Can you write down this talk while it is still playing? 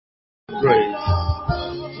Praise.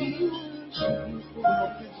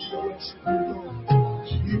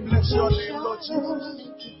 We bless your name, Lord Jesus.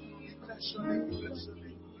 We bless your name, bless your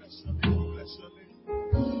name, bless your name, bless your name.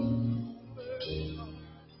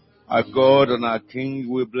 Our God and our King,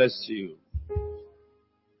 we bless you.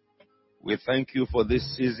 We thank you for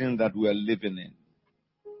this season that we are living in.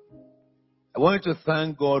 I want you to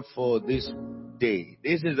thank God for this day.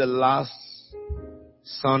 This is the last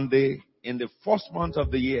Sunday in the first month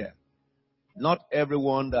of the year. Not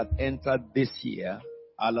everyone that entered this year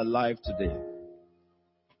are alive today.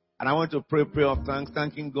 And I want to pray prayer of thanks,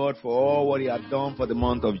 thanking God for all what He had done for the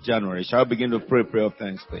month of January. Shall we begin to pray prayer of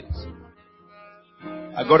thanks, please?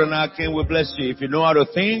 Our God and our King, we bless you. If you know how to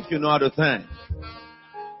think, you know how to thank.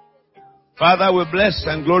 Father, we bless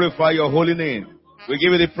and glorify your holy name. We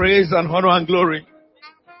give you the praise and honor and glory.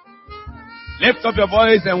 Lift up your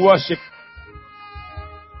voice and worship.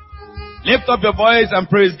 Lift up your voice and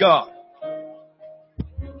praise God.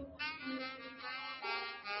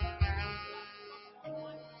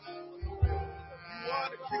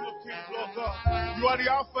 You are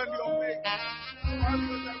the Alpha and the Omega.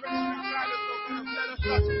 Let us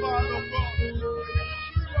not fall, Lord God.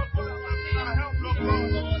 Our help, Lord God.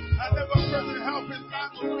 And never present help in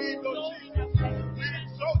time of need, Lord Jesus. We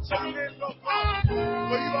exalt your name, Lord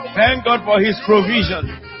God. Thank God for His provision.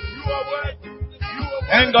 You are worthy.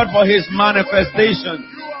 Thank God for His manifestation.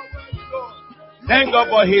 You are worthy, Lord. Thank God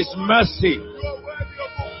for His mercy. You are worthy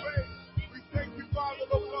of all praise. We thank you, Father,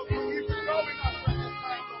 Lord God, for even knowing us at this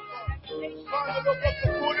time, Lord God. Father, Lord God,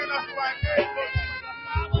 for calling us by name, Lord Jesus.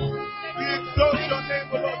 We exalt your name,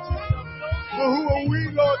 Lord Jesus. For who are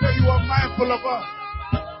we, Lord, that you are mindful of us?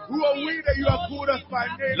 Who are we that you have called us by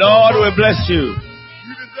name? Lord, we bless you.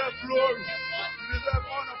 You deserve glory. You deserve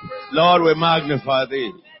honor, praise. Lord, we magnify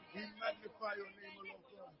thee. We magnify your name, Lord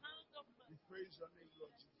God. We praise your name,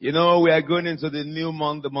 Lord Jesus. You know, we are going into the new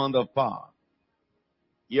month, the month of power.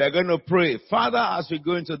 You are going to pray, Father, as we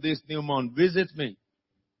go into this new month, visit me.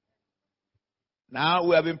 Now,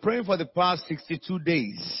 we have been praying for the past 62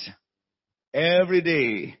 days. Every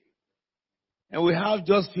day. And we have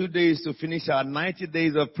just few days to finish our 90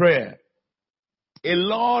 days of prayer. A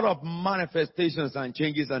lot of manifestations and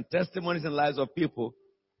changes and testimonies in the lives of people.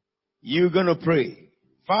 You're going to pray,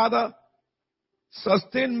 Father,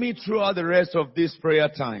 sustain me throughout the rest of this prayer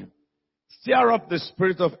time. Stir up the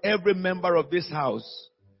spirit of every member of this house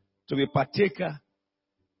to be partaker.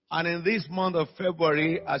 And in this month of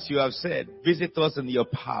February, as you have said, visit us in your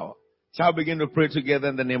power. Shall we begin to pray together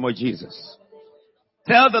in the name of Jesus?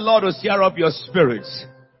 Tell the Lord to stir up your spirits.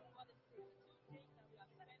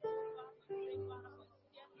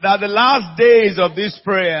 That the last days of this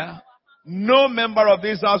prayer, no member of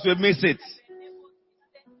this house will miss it.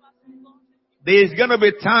 There's going to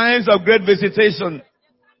be times of great visitation.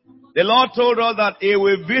 The Lord told us that He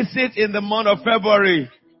will visit in the month of February.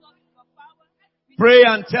 Pray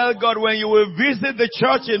and tell God when you will visit the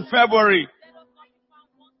church in February.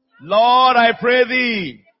 Lord, I pray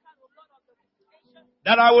thee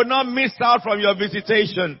that I will not miss out from your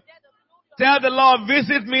visitation. Tell the Lord,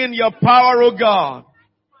 visit me in your power, O God.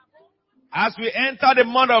 As we enter the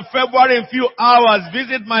month of February in a few hours,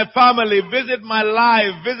 visit my family, visit my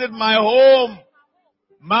life, visit my home.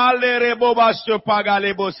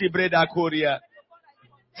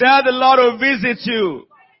 Tell the Lord to visit you.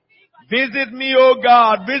 Visit me, O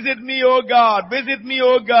God. Visit me, O God. Visit me,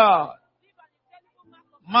 O God.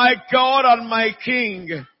 My God and my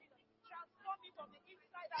King.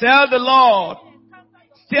 Tell the Lord,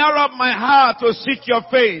 stir up my heart to seek your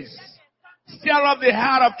face. Stir up the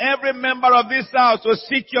heart of every member of this house to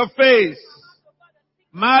seek your face.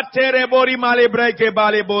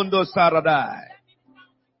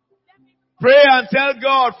 Pray and tell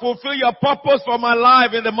God, fulfill your purpose for my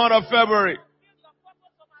life in the month of February.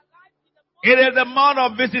 It is the month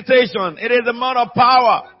of visitation. It is the month of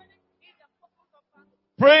power.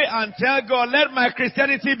 Pray and tell God, let my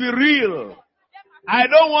Christianity be real. I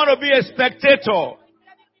don't want to be a spectator.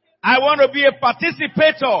 I want to be a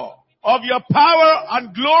participator of your power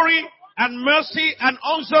and glory and mercy and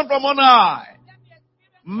unction from on high.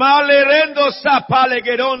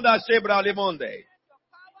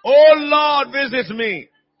 Oh Lord, visit me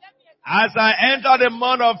as I enter the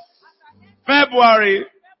month of February.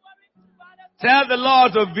 Tell the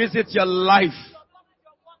Lord to visit your life.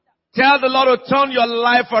 Tell the Lord to turn your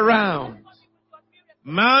life around.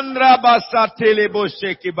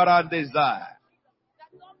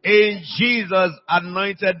 In Jesus'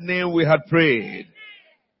 anointed name we had prayed.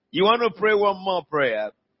 You want to pray one more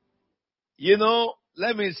prayer? You know,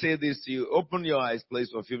 let me say this to you. Open your eyes, please,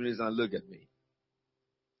 for a few minutes and look at me.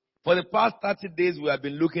 For the past 30 days, we have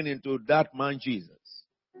been looking into that man Jesus.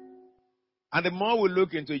 And the more we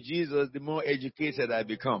look into Jesus, the more educated I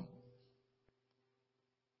become.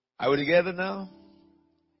 Are we together now?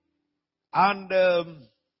 And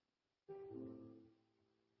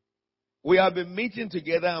we have been meeting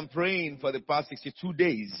together and praying for the past 62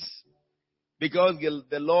 days because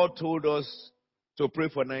the Lord told us to pray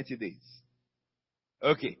for 90 days.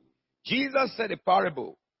 Okay. Jesus said a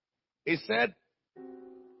parable. He said,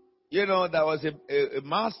 there was a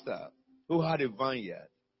master who had a vineyard.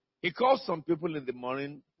 He called some people in the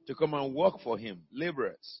morning to come and work for him,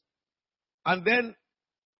 laborers. And then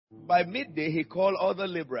by midday, he called other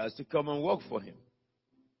laborers to come and work for him.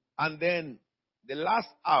 And then the last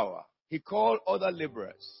hour, he called other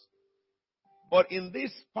laborers. But in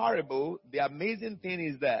this parable, the amazing thing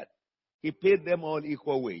is that he paid them all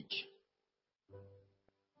equal wage.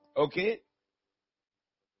 Okay?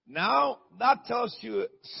 Now, that tells you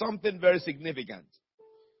something very significant.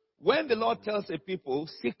 When the Lord tells a people,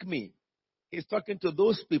 seek me, he's talking to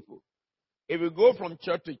those people. If you go from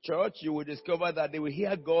church to church, you will discover that they will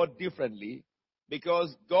hear God differently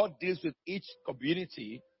because God deals with each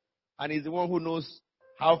community and he's the one who knows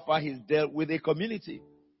how far he's dealt with a community.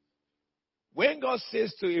 When God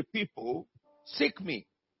says to a people, seek me,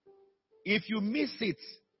 if you miss it,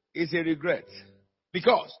 it's a regret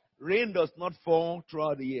because rain does not fall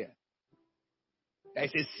throughout the year.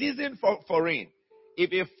 There's a season for rain.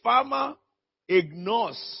 If a farmer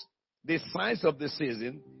ignores the signs of the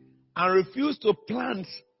season and refuses to plant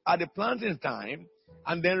at the planting time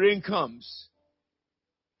and then rain comes,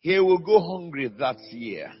 he will go hungry that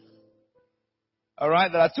year. All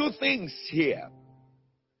right, there are two things here.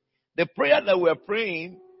 The prayer that we're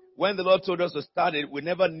praying, when the Lord told us to start it, we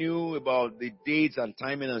never knew about the dates and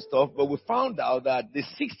timing and stuff, but we found out that the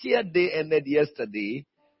 60th day ended yesterday.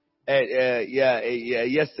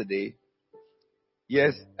 Yesterday.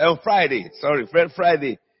 Yes, Friday. Sorry,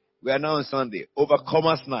 Friday. We are now on Sunday.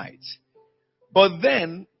 Overcomers night. But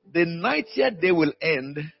then, the 90th day will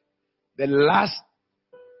end the last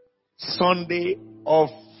Sunday of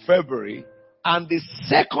February. And the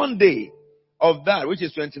second day of that, which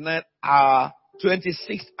is 29th, our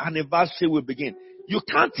 26th anniversary will begin. You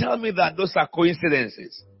can't tell me that those are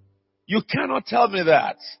coincidences. You cannot tell me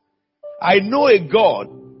that. I know a God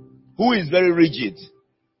who is very rigid.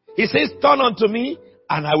 He says, turn unto me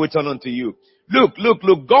and I will turn unto you. Look.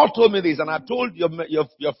 God told me this and I told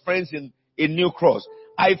your friends in New Cross.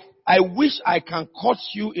 I wish I can cut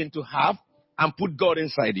you into half and put God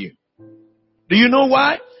inside you. Do you know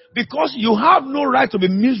why? Because you have no right to be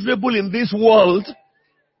miserable in this world.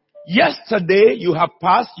 Yesterday you have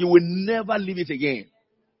passed, you will never live it again.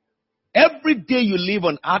 Every day you live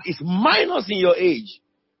on earth is minus in your age.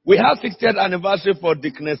 We have 60th anniversary for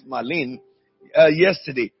Deaconess Marlene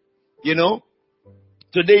yesterday.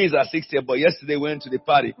 Today is our 60th, but yesterday we went to the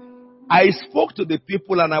party. I spoke to the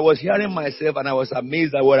people and I was hearing myself and I was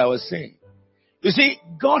amazed at what I was saying. You see,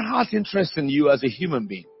 God has interest in you as a human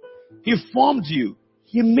being. He formed you.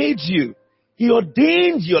 He made you. He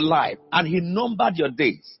ordained your life and he numbered your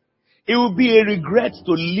days. It would be a regret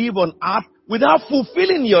to live on earth without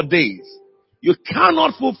fulfilling your days. You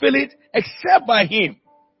cannot fulfill it except by him.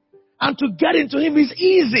 And to get into him is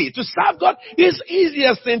easy. To serve God is the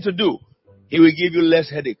easiest thing to do. He will give you less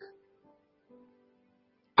headache.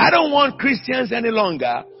 I don't want Christians any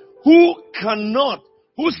longer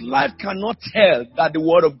whose life cannot tell that the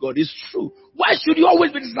word of God is true. Why should you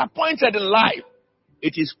always be disappointed in life?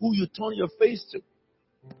 It is who you turn your face to.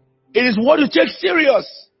 It is what you take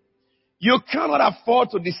serious. You cannot afford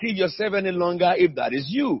to deceive yourself any longer if that is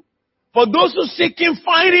you. For those who seek him,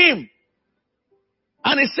 find him.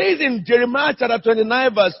 And it says in Jeremiah chapter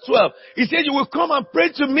 29 verse 12, he says, you will come and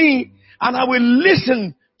pray to me and I will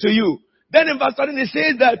listen to you. Then in verse 13 it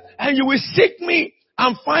says that, and you will seek me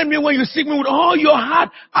and find me when you seek me with all your heart.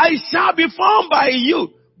 I shall be found by you.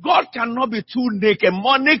 God cannot be too naked,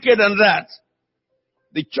 more naked than that.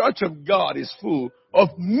 The church of God is full of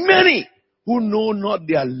many who know not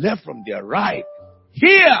their left from their right.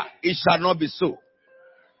 Here it shall not be so.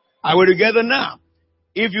 Are we together now?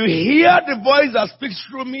 If you hear the voice that speaks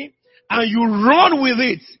through me and you run with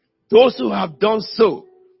it, those who have done so,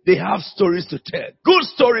 they have stories to tell. Good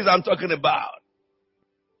stories I'm talking about.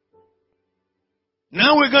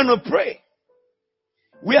 Now we're going to pray.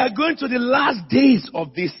 We are going to the last days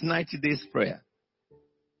of this 90 days prayer.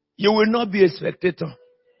 You will not be a spectator.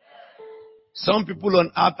 Some people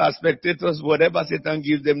on earth are spectators. Whatever Satan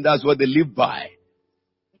gives them, that's what they live by.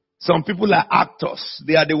 Some people are actors.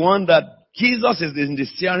 They are the one that Jesus is in the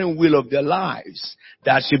steering wheel of their lives.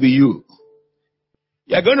 That should be you.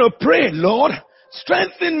 You're going to pray, Lord,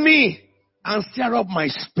 Strengthen me and stir up my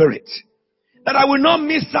spirit, that I will not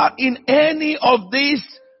miss out in any of these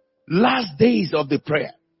last days of the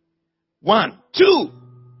prayer. 1. 2.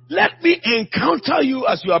 Let me encounter you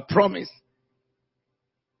as you have promised.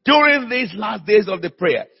 During these last days of the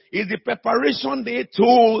prayer is the preparation day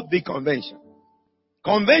to the convention.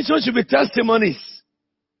 Convention should be testimonies.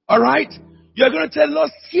 Alright? You're going to tell Lord,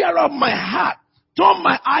 stir up my heart. Turn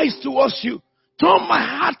my eyes towards you. Turn my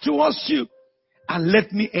heart towards you. And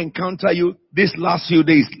let me encounter you these last few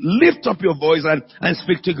days. Lift up your voice and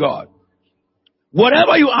speak to God.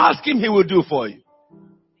 Whatever you ask Him, He will do for you.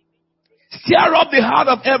 Stir up the heart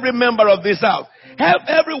of every member of this house. Help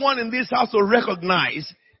everyone in this house to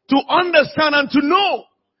recognize, to understand and to know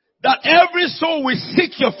that every soul will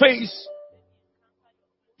seek your face.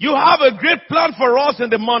 You have a great plan for us in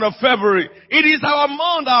the month of February. It is our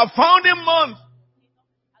month, our founding month.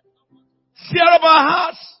 Stir up our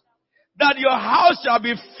hearts that your house shall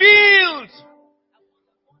be filled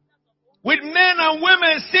with men and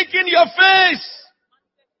women seeking your face.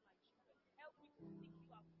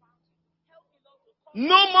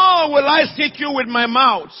 No more will I seek you with my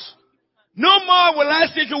mouth. No more will I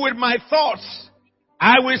seek you with my thoughts.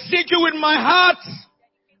 I will seek you with my heart,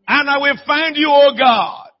 and I will find you, O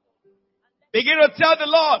God. Begin to tell the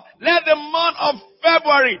Lord, let the month of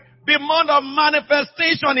February be a month of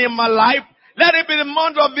manifestation in my life. Let it be the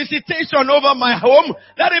month of visitation over my home.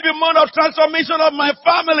 Let it be a month of transformation of my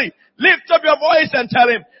family. Lift up your voice and tell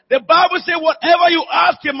Him. The Bible says, whatever you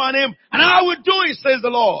ask in my name, and I will do it, says the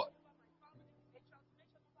Lord.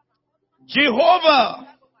 Jehovah.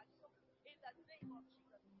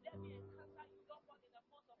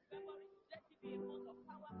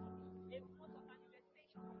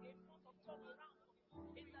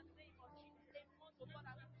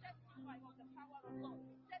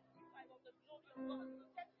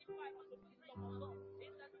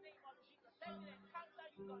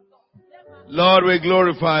 Lord, we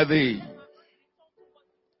glorify Thee.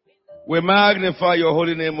 We magnify Your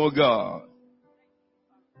holy name, O God.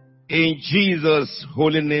 In Jesus'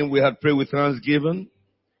 holy name we have prayed with thanksgiving.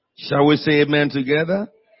 Shall we say amen together?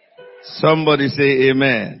 Somebody say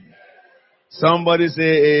amen. Somebody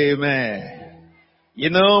say amen. You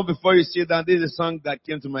know, before you sit down, this is a song that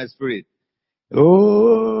came to my spirit.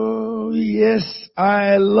 Oh, yes,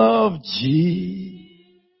 I love Jesus.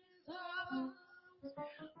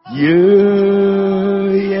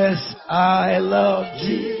 Yes, I love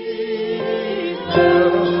Jesus.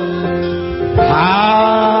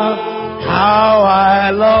 How I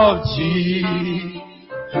love Jesus.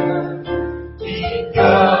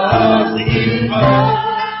 Because He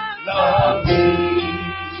loved me.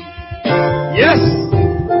 Yes.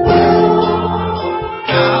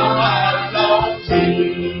 How I love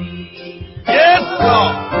Jesus. Yes,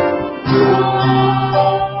 Lord.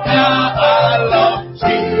 How I love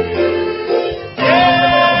Jesus.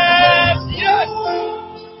 Yes, yes.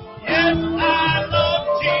 Yes, I love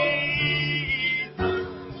Jesus.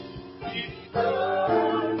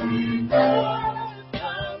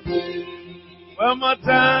 One more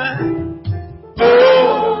time.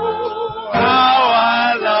 Oh, how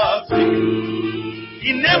I love you.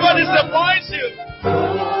 He never disappoints you.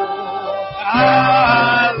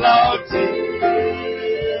 I love you.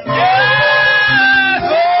 Yes,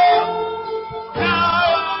 oh,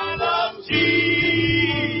 how I love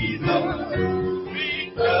Jesus.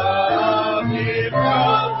 Because He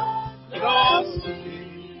brought us.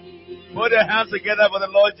 Put your hands together for the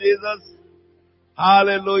Lord Jesus.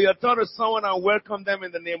 Hallelujah. Turn to someone and welcome them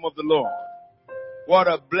in the name of the Lord. What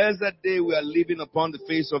a blessed day we are living upon the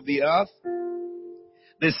face of the earth.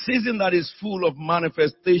 The season that is full of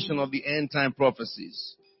manifestation of the end time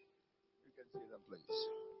prophecies. You can see that, please.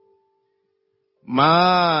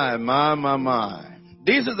 My.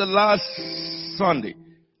 This is the last Sunday.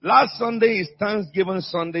 Last Sunday is Thanksgiving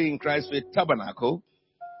Sunday in Christ Faith Tabernacle.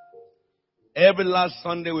 Every last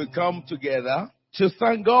Sunday we come together to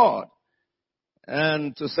thank God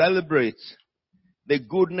and to celebrate the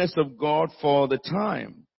goodness of God for the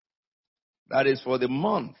time. That is for the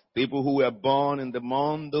month. People who were born in the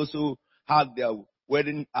month, those who had their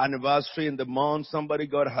wedding anniversary in the month, somebody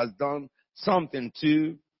God has done something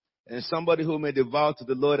to, and somebody who made a vow to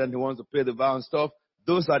the Lord and he wants to pay the vow and stuff.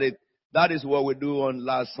 That is what we do on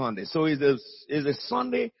last Sunday. So it's a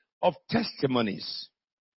Sunday of testimonies.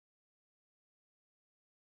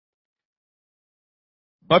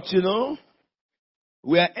 But you know,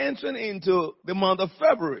 we are entering into the month of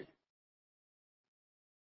February.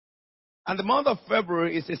 And the month of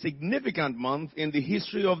February is a significant month in the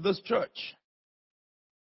history of this church.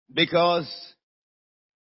 Because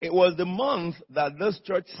it was the month that this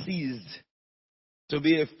church seized to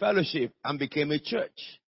be a fellowship and became a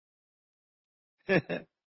church.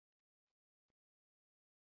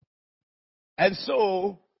 And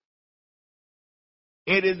so,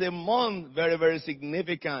 it is a month very, very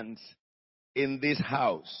significant in this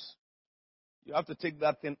house. You have to take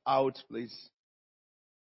that thing out, please,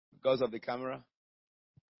 because of the camera.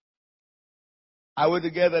 Are we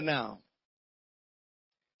together now?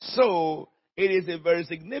 So, it is a very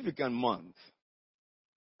significant month.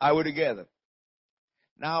 Are we together?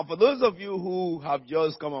 Now, for those of you who have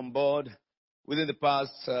just come on board within the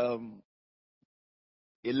past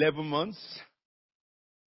 11 months,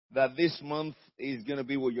 that this month is going to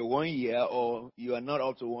be your 1 year, or you are not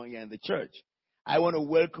up to 1 year in the church, I want to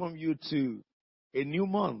welcome you to a new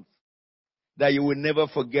month that you will never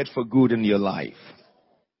forget for good in your life.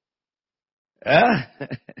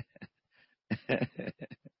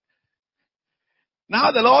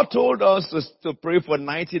 Now the Lord told us to pray for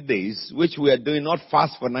 90 days, which we are doing, not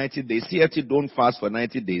fast for 90 days. CFT don't fast for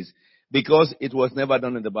 90 days because it was never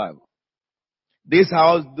done in the Bible. This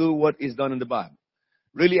house do what is done in the Bible.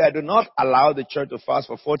 Really, I do not allow the church to fast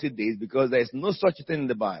for 40 days because there is no such thing in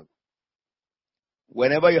the Bible.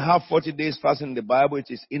 Whenever you have 40 days fasting in the Bible, it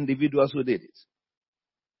is individuals who did it.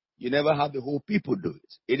 You never have the whole people do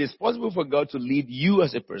it. It is possible for God to lead you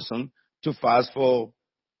as a person to fast for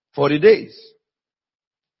 40 days.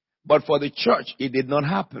 But for the church, it did not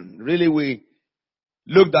happen. Really, we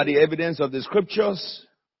looked at the evidence of the scriptures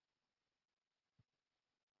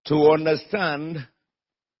to understand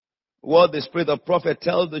what the spirit of prophet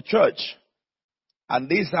tells the church. And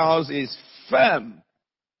this house is firm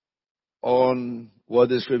on what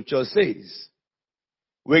the scripture says.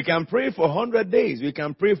 We can pray for 100 days. We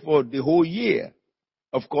can pray for the whole year.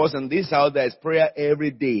 Of course, in this house, there is prayer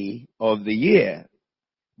every day of the year.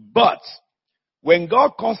 But when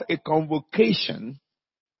God calls a convocation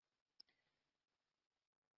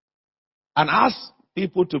and asks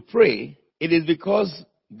people to pray, it is because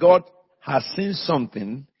God has seen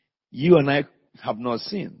something you and I have not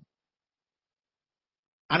seen.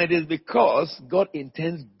 And it is because God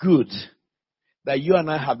intends good that you and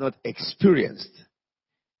I have not experienced.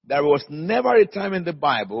 There was never a time in the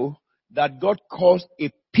Bible that God caused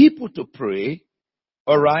a people to pray,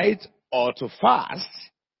 alright, or to fast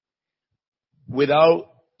without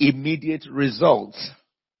immediate results.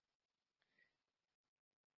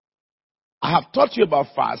 I have taught you about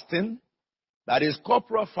fasting. That is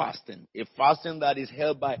corporal fasting, a fasting that is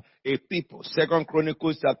held by a people. 2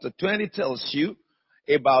 Chronicles chapter 20 tells you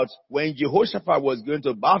about when Jehoshaphat was going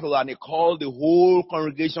to battle and he called the whole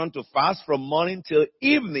congregation to fast from morning till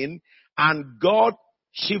evening, and God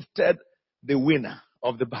shifted the winner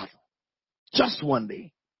of the battle. Just one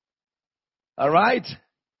day. Alright?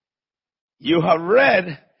 You have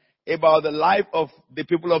read about the life of the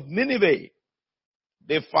people of Nineveh.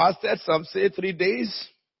 They fasted, some say 3 days.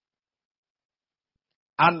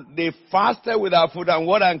 And they fasted without food and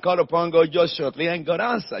water and called upon God just shortly, and God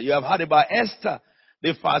answered. You have heard about Esther.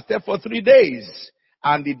 They fasted for 3 days,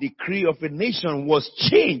 and the decree of a nation was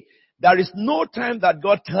changed. There is no time that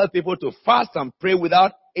God tells people to fast and pray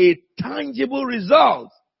without a tangible result.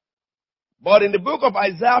 But in the book of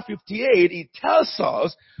Isaiah 58, it tells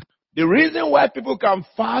us the reason why people can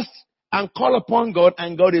fast and call upon God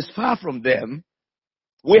and God is far from them.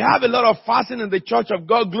 We have a lot of fasting in the church of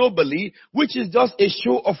God globally, which is just a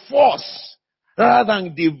show of force rather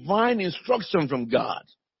than divine instruction from God.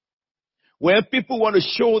 Where people want to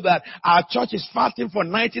show that our church is fasting for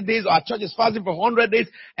 90 days, or our church is fasting for 100 days,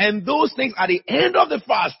 and those things at the end of the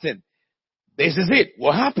fasting, this is it.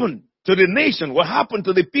 What happened to the nation? What happened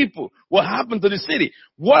to the people? What happened to the city?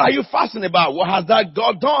 What are you fasting about? What has that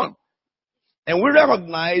God done? And we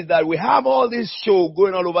recognize that we have all this show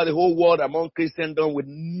going all over the whole world among Christendom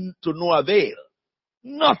to no avail.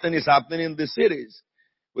 Nothing is happening in the cities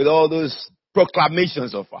with all those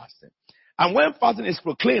proclamations of fasting. And when fasting is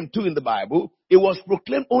proclaimed too in the Bible, it was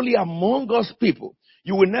proclaimed only among God's people.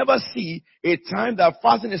 You will never see a time that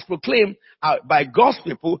fasting is proclaimed by God's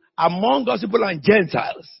people among God's people and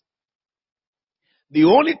Gentiles. The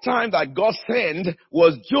only time that God sent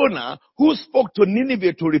was Jonah, who spoke to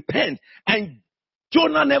Nineveh to repent. And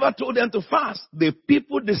Jonah never told them to fast. The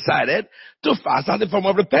people decided to fast as a form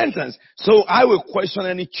of repentance. So I will question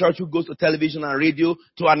any church who goes to television and radio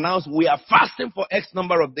to announce we are fasting for X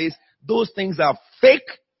number of days. Those things are fake,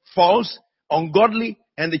 false, ungodly,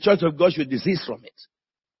 and the church of God should desist from it.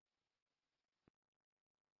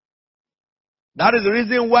 That is the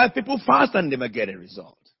reason why people fast and never get a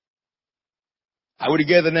result. Are we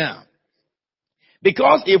together now?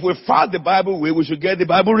 Because if we fast the Bible way, we should get the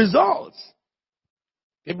Bible results.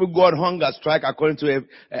 People go on hunger strike according to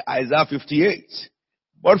Isaiah 58.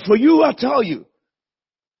 But for you, I tell you,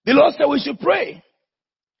 the Lord said we should pray.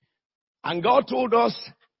 And God told us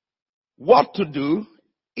what to do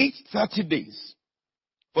each 30 days.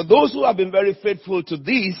 For those who have been very faithful to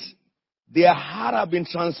this, their heart have been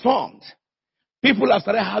transformed. People have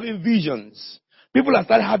started having visions. People have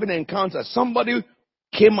started having encounters. Somebody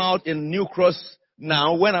came out in New Cross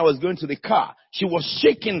now when I was going to the car. She was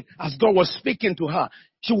shaking as God was speaking to her.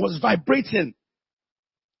 She was vibrating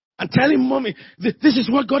and telling mommy, this is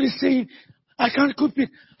what God is saying. I can't keep it.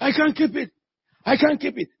 I can't keep it. I can't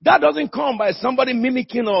keep it. That doesn't come by somebody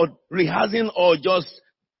mimicking or rehearsing or just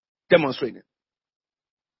demonstrating.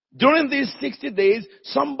 During these 60 days,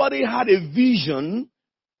 somebody had a vision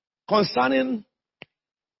concerning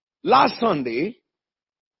last Sunday,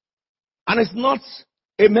 and it's not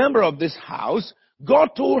a member of this house. God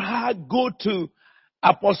told her, go to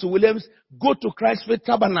Apostle Williams, go to Christ Faith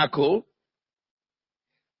Tabernacle,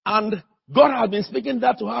 and God has been speaking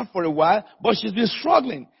that to her for a while, but she's been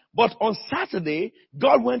struggling. But on Saturday,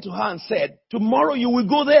 God went to her and said, tomorrow you will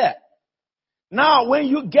go there. Now, when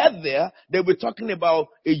you get there, they'll be talking about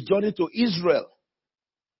a journey to Israel.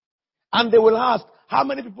 And they will ask, how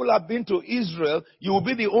many people have been to Israel? You will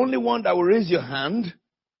be the only one that will raise your hand.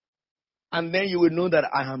 And then you will know that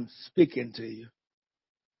I am speaking to you.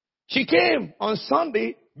 She came on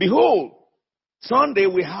Sunday. Behold, Sunday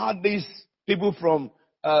we had these people from,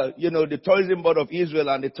 the tourism board of Israel,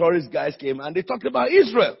 and the tourist guys came and they talked about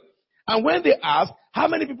Israel. And when they asked, how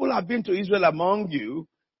many people have been to Israel among you?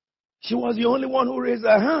 She was the only one who raised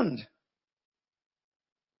her hand.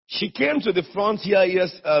 She came to the front here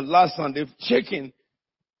last Sunday, shaking,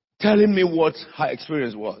 telling me what her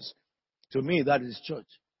experience was. To me, that is church.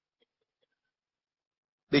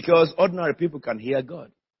 Because ordinary people can hear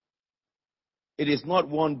God. It is not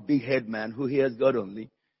one big head man who hears God only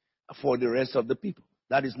for the rest of the people.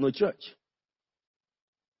 That is no church.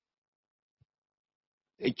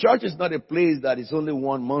 A church is not a place that is only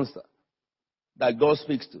one monster that God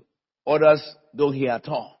speaks to. Others don't hear at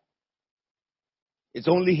all. It's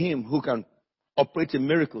only Him who can operate in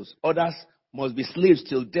miracles. Others must be slaves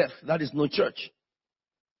till death. That is no church.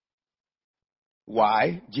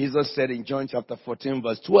 Why? Jesus said in John chapter 14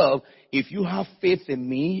 verse 12, if you have faith in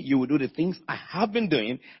me, you will do the things I have been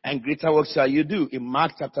doing, and greater works shall you do. In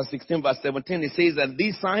Mark chapter 16 verse 17, it says, and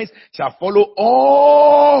these signs shall follow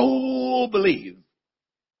all who believe.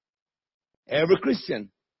 Every Christian.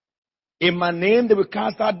 In my name they will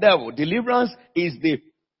cast out devil. Deliverance is the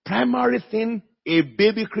primary thing a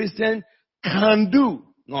baby Christian can do,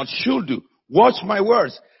 not should do. Watch my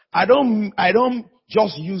words. I don't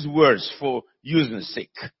just use words for using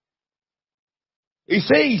sake. It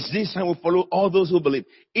says this and will follow all those who believe.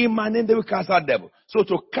 In my name they will cast out devil. So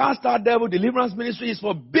to cast out devil, deliverance ministry is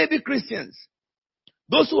for baby Christians.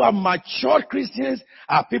 Those who are mature Christians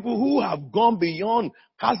are people who have gone beyond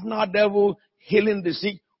casting out devil, healing the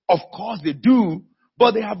sick. Of course they do,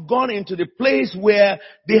 but they have gone into the place where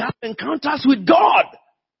they have encounters with God,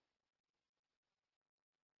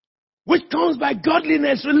 which comes by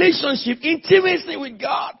godliness, relationship, intimacy with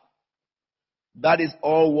God. That is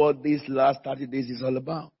all what these last 30 days is all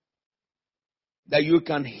about. That you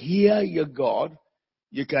can hear your God,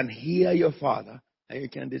 you can hear your Father, and you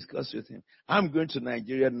can discuss with Him. I'm going to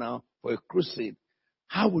Nigeria now for a crusade.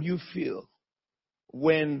 How would you feel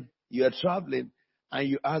when you are traveling and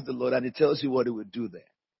you ask the Lord and He tells you what He will do there?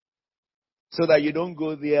 So that you don't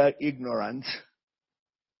go there ignorant.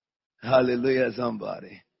 Hallelujah,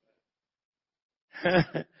 somebody.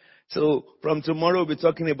 So from tomorrow we'll be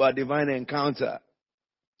talking about divine encounter.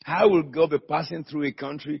 How will God be passing through a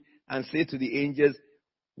country and say to the angels,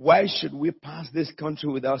 why should we pass this country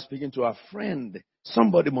without speaking to our friend?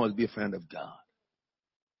 Somebody must be a friend of God.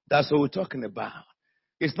 That's what we're talking about.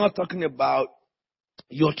 It's not talking about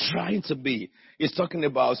you're trying to be. It's talking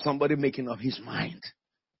about somebody making up his mind.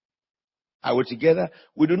 Are we together?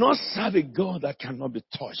 We do not serve a God that cannot be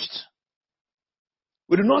touched.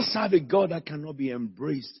 We do not serve a God that cannot be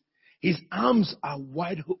embraced. His arms are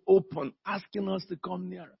wide open, asking us to come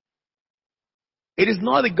nearer. It is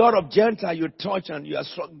not the God of Gentile you touch and you are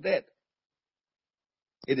struck dead.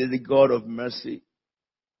 It is the God of mercy.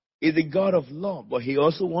 It is the God of love, but He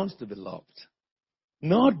also wants to be loved.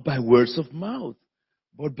 Not by words of mouth,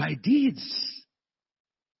 but by deeds.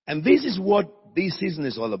 And this is what this season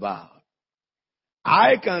is all about.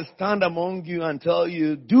 I can stand among you and tell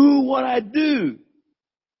you, do what I do.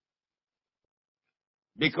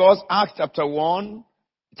 Because Acts chapter 1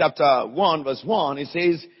 verse 1, it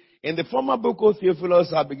says, in the former book of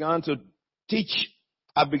Theophilus, I began to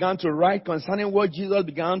write concerning what Jesus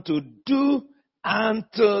began to do and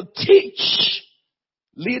to teach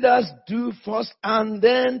Leaders do first and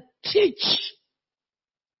then teach.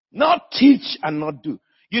 Not teach and not do.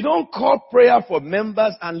 You don't call prayer for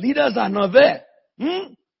members and leaders are not there.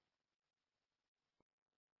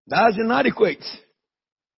 That's inadequate.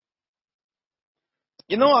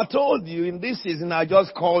 You know, I told you in this season, I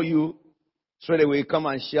just call you straight away, come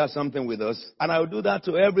and share something with us. And I will do that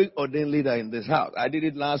to every ordained leader in this house. I did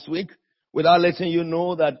it last week without letting you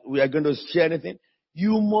know that we are going to share anything.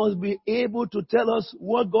 You must be able to tell us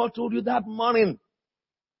what God told you that morning.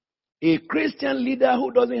 A Christian leader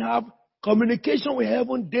who doesn't have communication with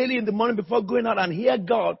heaven daily in the morning before going out and hear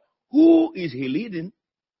God, who is he leading?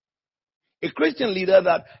 A Christian leader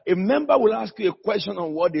that a member will ask you a question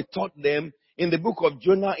on what they taught them in the book of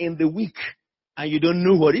Jonah in the week, and you don't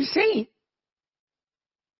know what he's saying.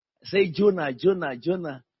 Say, Jonah, Jonah,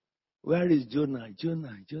 Jonah. Where is Jonah?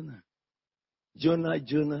 Jonah, Jonah. Jonah,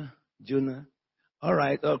 Jonah, Jonah. All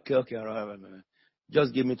right, okay, all right.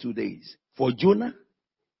 Just give me 2 days. For Jonah,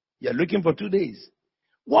 you're looking for 2 days.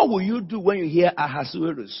 What will you do when you hear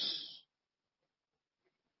Ahasuerus?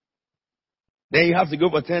 Then you have to go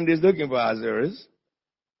for 10 days looking for Ahasuerus.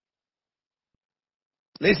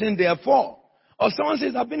 Listen, therefore. Or someone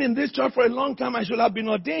says, I've been in this church for a long time, I should have been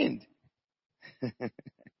ordained.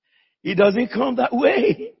 It doesn't come that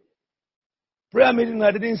way. Prayer meeting,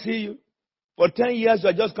 I didn't see you. For 10 years, you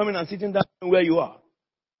are just coming and sitting down where you are.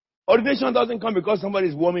 Ordination doesn't come because somebody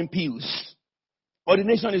is warming pews.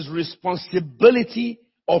 Ordination is responsibility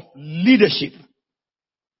of leadership.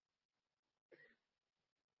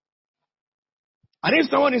 And if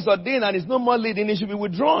someone is ordained and is no more leading, he should be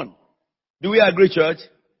withdrawn. Do we agree, church?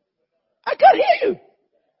 I can't hear you.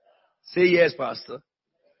 Say yes, Pastor.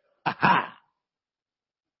 Aha.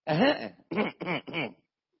 I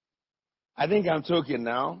think I'm talking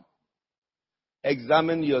now.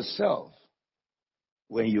 Examine yourself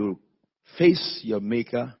when you face your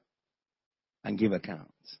Maker and give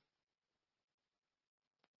account.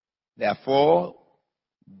 Therefore,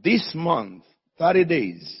 this month, 30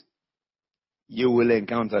 days, you will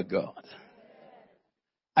encounter God.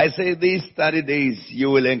 I say these 30 days, you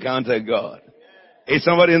will encounter God. Is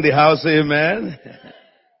somebody in the house, amen?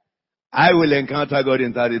 I will encounter God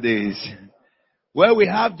in 30 days. Well, we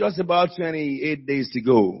have just about 28 days to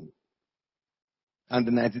go. And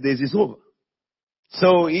the 90 days is over.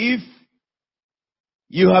 So if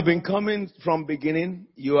you have been coming from beginning,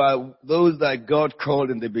 you are those that God called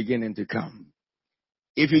in the beginning to come.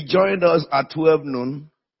 If you joined us at 12 noon,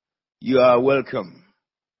 you are welcome.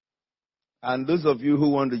 And those of you who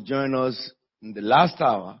want to join us in the last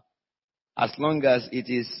hour, as long as it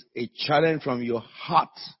is a challenge from your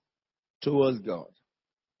heart towards God,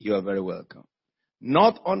 you are very welcome.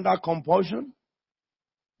 Not under compulsion,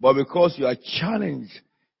 but because you are challenged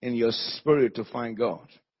in your spirit to find God.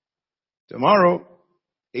 Tomorrow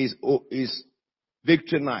is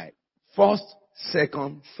victory night. First,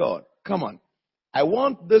 second, third. Come on. I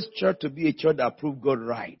want this church to be a church that proves God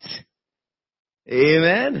right.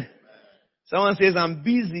 Amen. Someone says, I'm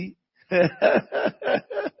busy.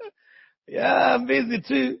 Yeah, I'm busy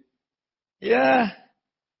too. Yeah.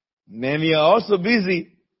 Many are also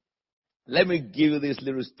busy. Let me give you this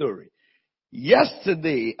little story.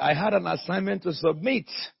 Yesterday, I had an assignment to submit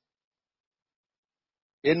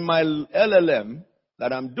in my LLM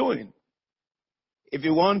that I'm doing. If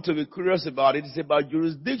you want to be curious about it, it's about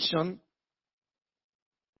jurisdiction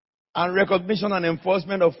and recognition and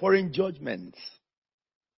enforcement of foreign judgments.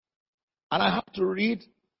 And I had to read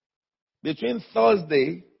between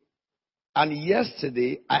Thursday and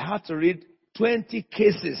yesterday, I had to read 20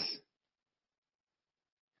 cases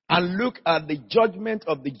and look at the judgment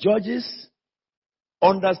of the judges,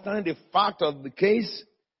 understand the fact of the case,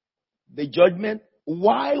 the judgment,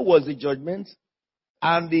 why was the judgment,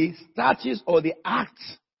 and the statutes or the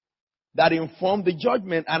acts that informed the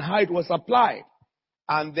judgment and how it was applied.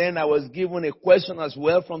 And then I was given a question as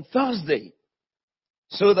well from Thursday,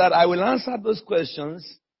 so that I will answer those questions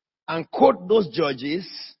and quote those judges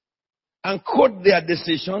and quote their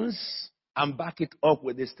decisions and back it up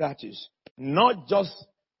with the statutes. Not just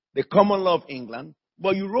the common law of England,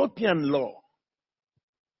 but European law.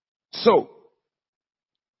 So,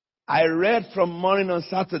 I read from morning on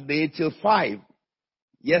Saturday till 5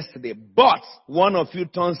 yesterday. But one of you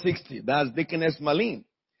turned 60. That's Deaconess Marlene.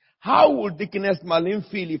 How would Deaconess Marlene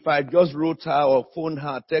feel if I just wrote her or phoned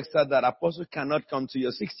her, text her that Apostle cannot come to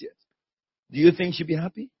your 60th? Do you think she'd be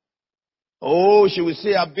happy? Oh, she would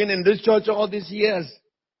say, I've been in this church all these years.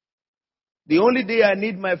 The only day I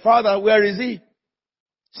need my father, where is he?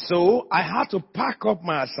 So I had to pack up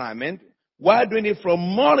my assignment while doing it from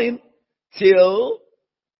morning till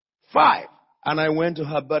 5. And I went to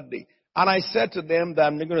her birthday. And I said to them that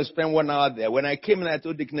I'm not going to spend 1 hour there. When I came in, I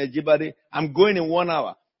told Deacon Ejibade, I'm going in 1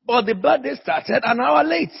 hour. But the birthday started an hour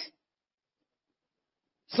late.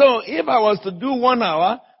 So if I was to do 1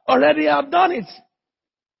 hour, already I've done it.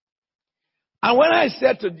 And when I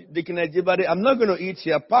said to Deacon Ejibade, I'm not going to eat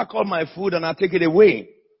here, pack all my food and I'll take it away.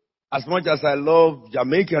 As much as I love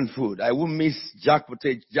Jamaican food, I won't miss jack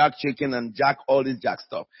potato, jack chicken and jack, all this jack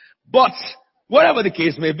stuff. But whatever the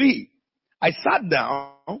case may be, I sat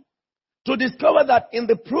down to discover that in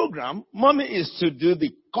the program, Mommy is to do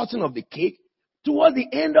the cutting of the cake towards the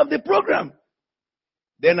end of the program.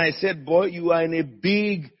 Then I said, boy, you are in a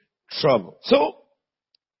big trouble. So,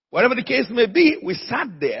 whatever the case may be, we sat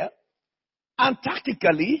there and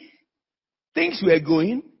tactically, things were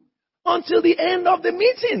going until the end of the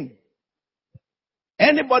meeting.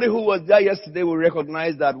 Anybody who was there yesterday will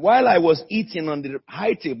recognize that while I was eating on the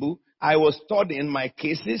high table, I was studying my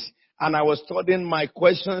cases and I was studying my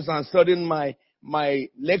questions and studying my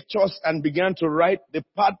lectures and began to write the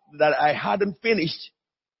part that I hadn't finished.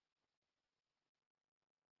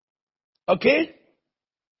 Okay?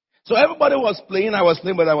 So everybody was playing, I was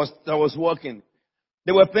playing, but I was working.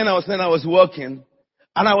 They were playing, I was playing, I was working.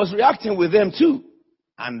 And I was reacting with them too.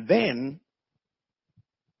 And then,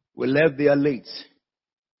 we left there late.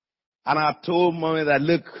 And I told Mommy that,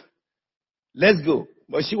 look, let's go.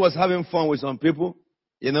 But she was having fun with some people.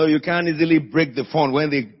 You know, you can't easily break the fun when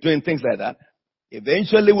they're doing things like that.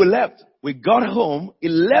 Eventually we left. We got home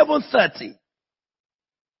 11:30.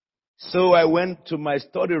 So I went to my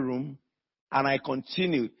study room and I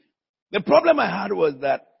continued. The problem I had was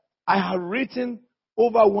that I had written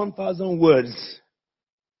over 1,000 words.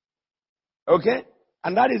 Okay?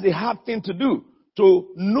 And that is a hard thing to do. To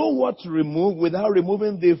know what to remove without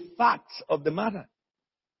removing the facts of the matter.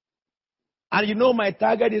 And you know my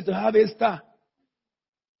target is to have a star.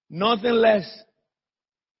 Nothing less.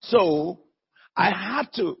 So, I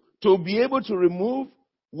had to be able to remove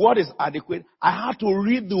what is adequate, I had to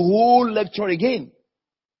read the whole lecture again.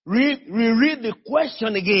 Reread the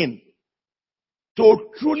question again. To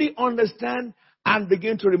truly understand and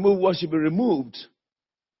begin to remove what should be removed.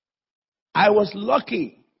 I was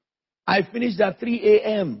lucky. I finished at 3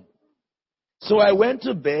 a.m. So I went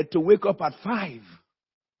to bed to wake up at 5.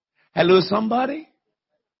 Hello, somebody?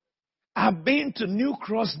 I've been to New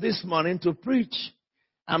Cross this morning to preach.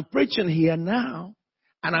 I'm preaching here now,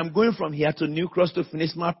 and I'm going from here to New Cross to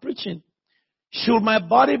finish my preaching. Should my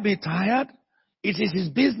body be tired? It is his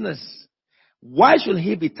business. Why should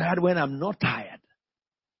he be tired when I'm not tired?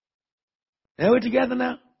 Are we together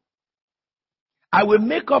now? I will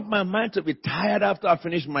make up my mind to be tired after I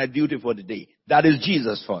finish my duty for the day. That is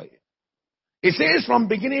Jesus for you. It says from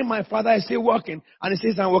beginning, my Father is still working. And it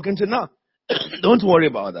says I'm working to now. Don't worry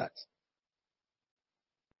about that.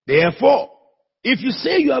 Therefore, if you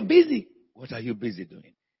say you are busy, what are you busy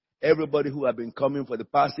doing? Everybody who have been coming for the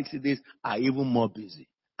past 60 days are even more busy.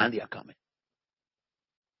 And they are coming.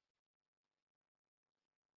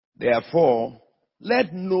 Therefore,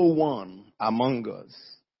 let no one among us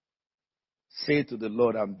say to the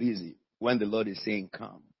Lord, I'm busy, when the Lord is saying,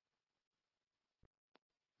 come.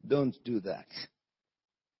 Don't do that.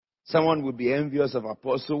 Someone will be envious of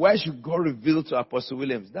Apostle. Why should God reveal to Apostle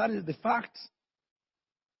Williams? That is the fact.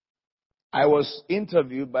 I was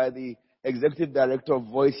interviewed by the executive director of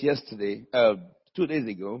Voice yesterday, 2 days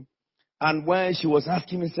ago. And when she was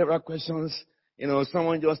asking me several questions, you know,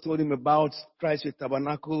 someone just told him about Christ with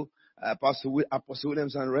Tabernacle, Apostle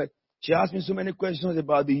Williams and Red. She asked me so many questions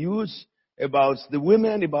about the youth, about the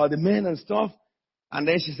women, about the men and stuff. And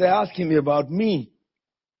then she started asking me about me.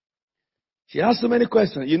 She asked so many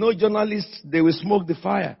questions. You know, journalists, they will smoke the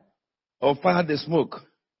fire or fire the smoke.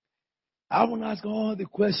 I want to ask all the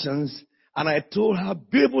questions. And I told her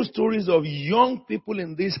beautiful stories of young people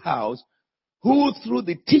in this house who, through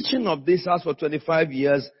the teaching of this house for 25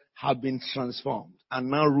 years, have been transformed and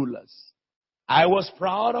now rulers. I was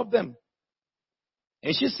proud of them.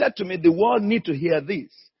 And she said to me, the world need to hear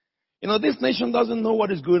this. You know, this nation doesn't know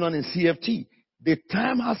what is going on in CFT. The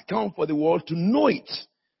time has come for the world to know it.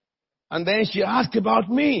 And then she asked about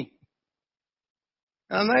me.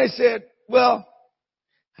 And I said, well,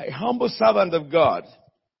 a humble servant of God.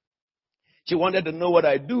 She wanted to know what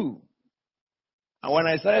I do. And when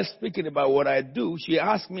I started speaking about what I do, she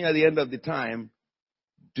asked me at the end of the time,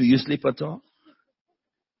 do you sleep at all?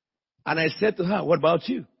 And I said to her, what about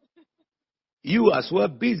you? You as well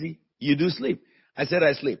busy, you do sleep. I said,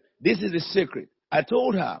 I sleep. This is the secret. I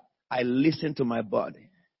told her, I listen to my body.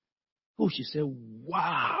 Oh, she said,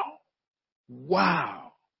 wow.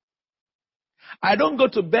 Wow. I don't go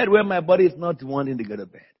to bed when my body is not wanting to go to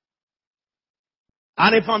bed.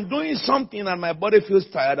 And if I'm doing something and my body feels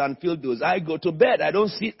tired and feel dozed, I go to bed. I don't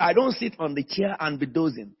sit on the chair and be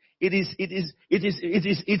dozing.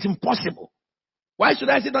 It's impossible. Why should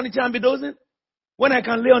I sit on the chair and be dozing? When I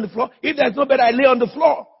can lay on the floor? If there's no bed, I lay on the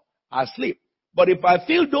floor. I sleep. But if I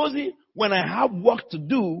feel dozy, when I have work to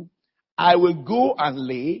do, I will go and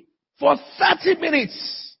lay for 30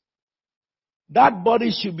 minutes. That body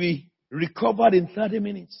should be recovered in 30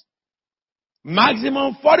 minutes.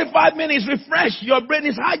 Maximum 45 minutes, refresh. Your brain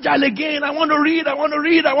is agile again. I want to read.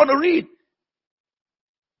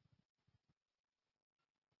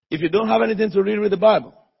 If you don't have anything to read the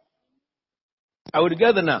Bible. I would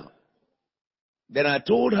together now. Then I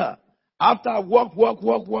told her, after I walk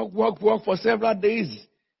for several days,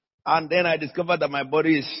 and then I discovered that my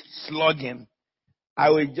body is slugging,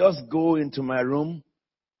 I will just go into my room,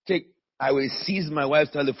 I will seize my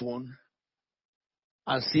wife's telephone,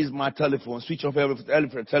 and seize my telephone, switch off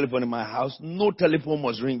every telephone in my house. No telephone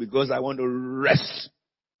must ring because I want to rest.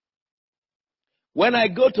 When I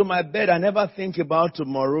go to my bed, I never think about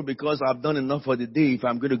tomorrow because I've done enough for the day. If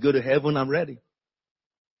I'm going to go to heaven, I'm ready.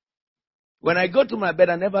 When I go to my bed,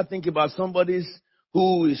 I never think about somebody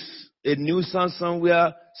who is a nuisance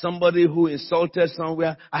somewhere, somebody who insulted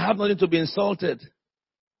somewhere. I have nothing to be insulted.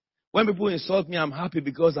 When people insult me, I'm happy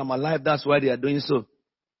because I'm alive. That's why they are doing so.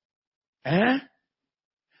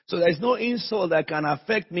 So there's no insult that can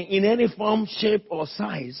affect me in any form, shape, or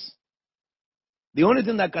size. The only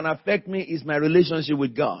thing that can affect me is my relationship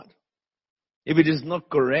with God. If it is not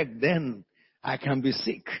correct, then I can be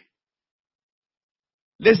sick.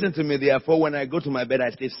 Listen to me, therefore, when I go to my bed,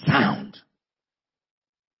 I stay sound.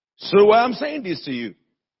 So why I'm saying this to you,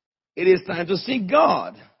 it is time to seek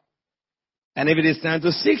God. And if it is time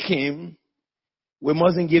to seek Him, we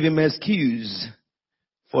mustn't give Him excuse.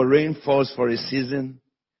 For rain falls for a season,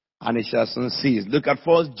 and it shall soon cease. Look at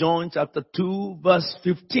 1 John chapter 2, verse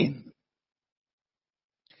 15.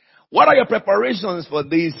 What are your preparations for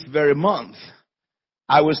this very month?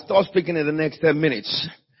 I will start speaking in the next 10 minutes.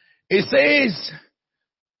 It says,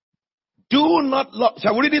 do not love.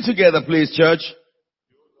 Shall we read it together, please, church?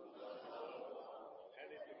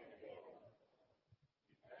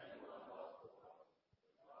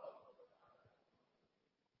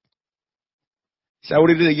 Shall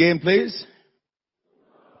we read it again, please?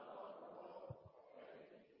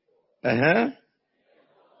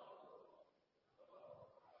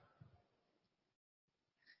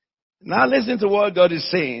 Now listen to what God is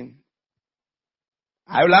saying.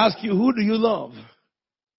 I will ask you, who do you love?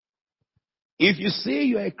 If you say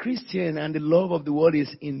you are a Christian and the love of the world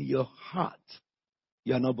is in your heart,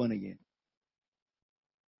 you are not born again.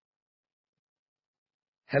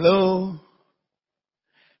 Hello?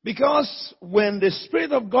 Because when the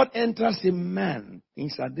Spirit of God enters a man,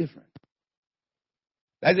 things are different.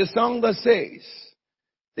 There's a song that says,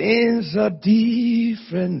 things are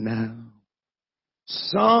different now.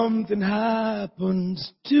 Something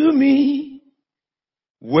happens to me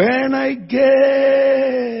when I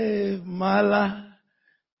gave my life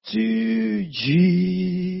to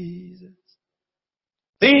Jesus.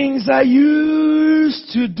 Things I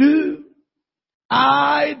used to do,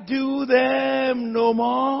 I do them no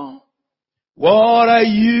more. What I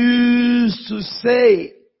used to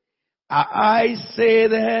say, I say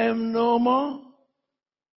them no more.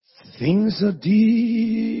 Things are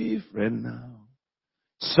different now.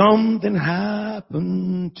 Something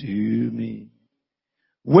happened to me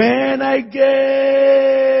when I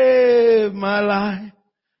gave my life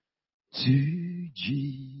to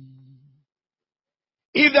Jesus.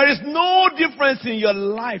 If there is no difference in your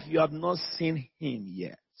life, you have not seen Him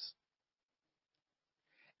yet.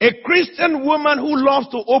 A Christian woman who loves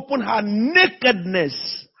to open her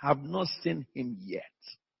nakedness have not seen Him yet.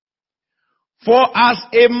 For as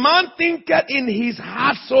a man thinketh in his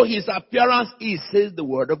heart, so his appearance is, says the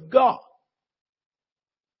word of God.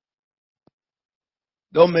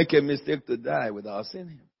 Don't make a mistake to die without seeing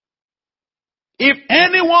Him. If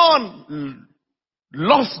anyone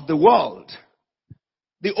lost the world,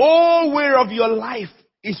 the old way of your life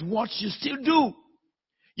is what you still do.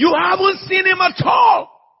 You haven't seen Him at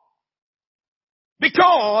all.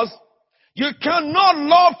 Because you cannot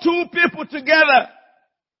love two people together.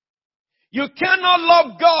 You cannot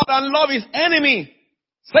love God and love His enemy,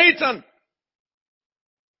 Satan.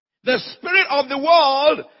 The spirit of the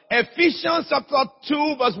world, Ephesians chapter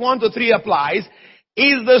 2 verse 1 to 3 applies,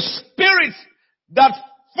 is the spirit that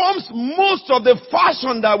forms most of the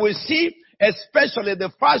fashion that we see, especially the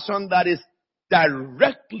fashion that is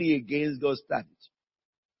directly against God's standards.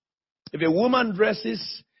 If a woman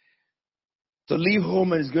dresses to leave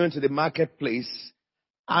home and is going to the marketplace,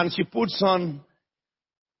 and she puts on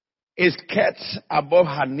a skirt above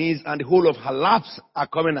her knees and the whole of her laps are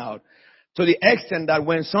coming out. To the extent that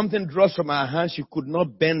when something drops from her hand, she could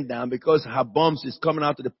not bend down because her bums is coming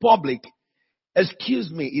out to the public. Excuse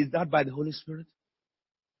me, is that by the Holy Spirit?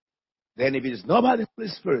 Then if it is not by the Holy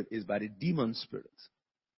Spirit, it's by the demon spirit.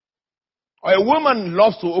 Or a woman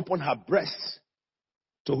loves to open her breasts.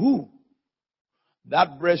 To who?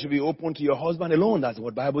 That breast should be open to your husband alone. That's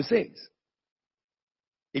what the Bible says.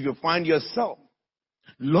 If you find yourself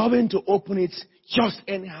loving to open it just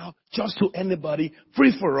anyhow, just to anybody,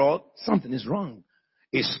 free for all, something is wrong.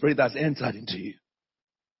 A spirit has entered into you,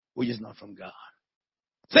 which is not from God.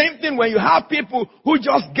 Same thing when you have people who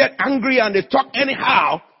just get angry and they talk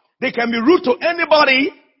anyhow. They can be rude to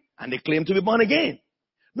anybody and they claim to be born again.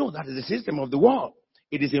 No, that is the system of the world.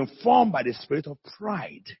 It is informed by the spirit of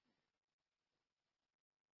pride.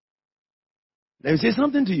 Let me say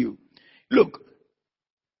something to you. Look,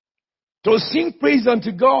 to sing praise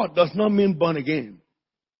unto God does not mean born again.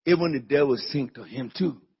 Even the devil sing to him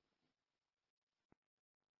too.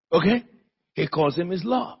 Okay? He calls him his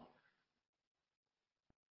Lord.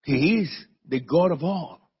 He is the God of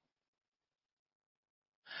all.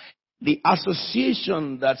 The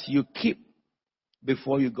association that you keep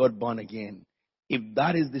before you got born again, if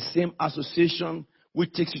that is the same association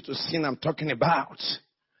which takes you to sin I'm talking about,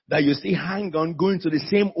 that you still hang on going to the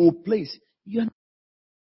same old place, you're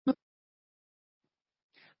not.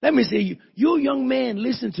 Let me say, you young man,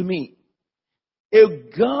 listen to me. A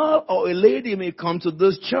girl or a lady may come to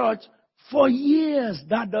this church for years.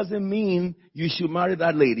 That doesn't mean you should marry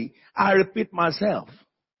that lady. I repeat myself.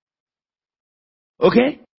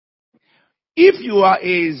 Okay? If you are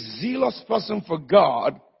a zealous person for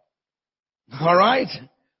God, all right,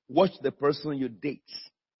 watch the person you date.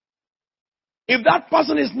 If that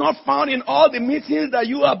person is not found in all the meetings that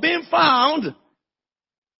you are being found,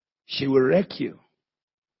 she will wreck you.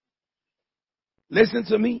 Listen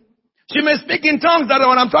to me. She may speak in tongues, that's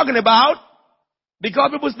what I'm talking about.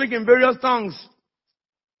 Because people speak in various tongues.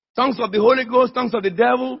 Tongues of the Holy Ghost, tongues of the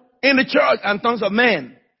devil, in the church, and tongues of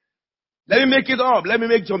men. Let me make it up. Let me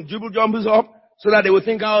make some jubble jumbles up so that they will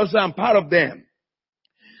think I also am part of them.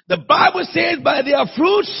 The Bible says, by their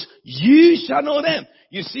fruits, ye shall know them.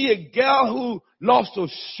 You see a girl who loves to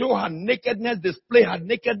show her nakedness, display her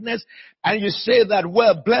nakedness, and you say that,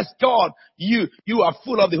 well, bless God, you are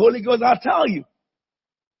full of the Holy Ghost. I'll tell you.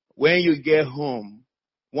 When you get home,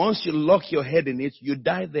 once you lock your head in it, you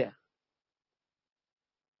die there.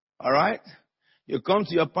 All right? You come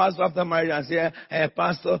to your pastor after marriage and say, hey,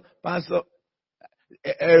 pastor,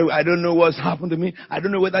 I don't know what's happened to me. I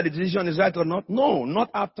don't know whether the decision is right or not. No,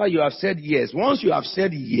 not after you have said yes. Once you have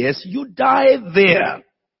said yes, you die there.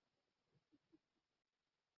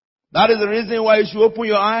 That is the reason why you should open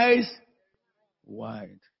your eyes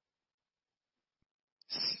wide.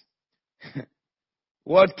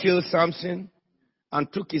 What killed Samson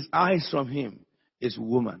and took his eyes from him is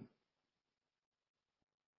woman.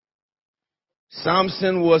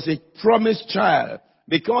 Samson was a promised child.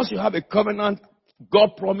 Because you have a covenant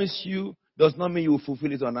God promised you does not mean you will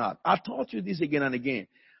fulfill it on earth. I taught you this again and again.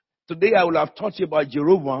 Today I will have taught you about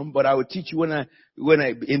Jeroboam, but I will teach you when I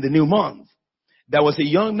in the new month. There was a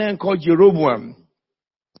young man called Jeroboam.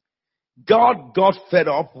 God got fed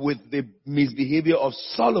up with the misbehavior of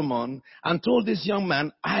Solomon and told this young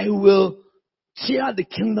man, I will tear the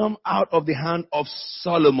kingdom out of the hand of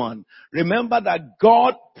Solomon. Remember that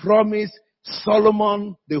God promised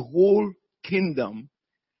Solomon the whole kingdom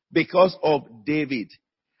because of David.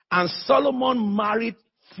 And Solomon married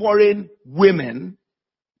foreign women,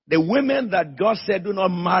 the women that God said do not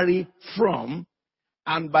marry from,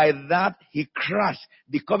 and by that he crashed.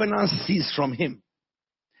 The covenant ceased from him.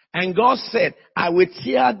 And God said, I will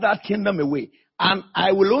tear that kingdom away. And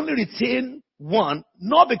I will only retain one,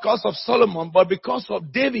 not because of Solomon, but because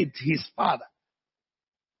of David, his father.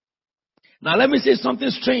 Now let me say something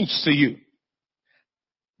strange to you.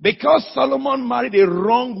 Because Solomon married a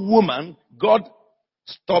wrong woman, God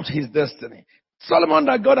stopped his destiny. Solomon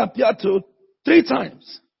that God appeared to 3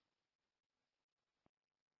 times.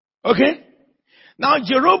 Okay? Now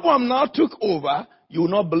Jeroboam now took over. You will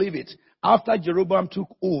not believe it. After Jeroboam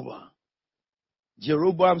took over,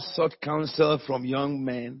 Jeroboam sought counsel from young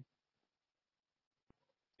men.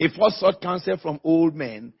 He first sought counsel from old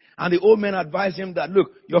men. And the old men advised him that,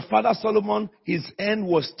 look, your father Solomon, his end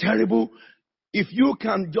was terrible. If you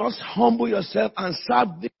can just humble yourself and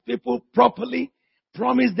serve these people properly,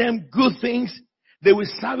 promise them good things, they will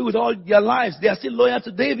serve you with all their lives. They are still loyal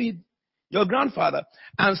to David, your grandfather.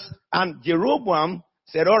 And Jeroboam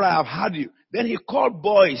said, all right, I've had you. Then he called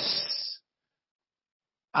boys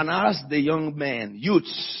and asked the young men,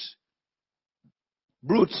 youths,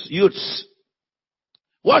 brutes, youths.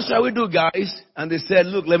 What shall we do, guys? And they said,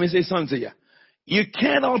 look, let me say something to you. You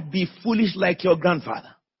cannot be foolish like your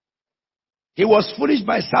grandfather. He was foolish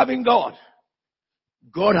by serving God.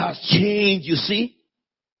 God has changed, you see.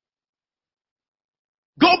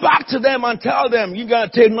 Go back to them and tell them you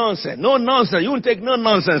gotta take nonsense. No nonsense. You won't take no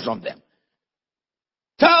nonsense from them.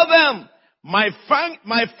 Tell them, my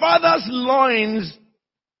father's loins,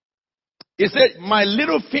 he said, my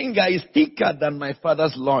little finger is thicker than my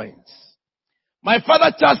father's loins. My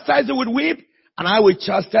father chastised it with whip, and I will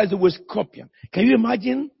chastise it with scorpion. Can you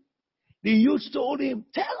imagine? The youth told him,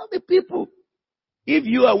 tell the people. If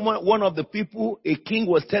you are one of the people, a king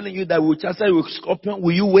was telling you that we will chastise you with scorpion,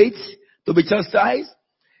 will you wait to be chastised?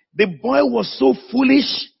 The boy was so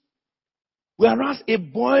foolish. Whereas a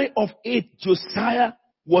boy of 8, Josiah,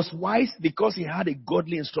 was wise because he had a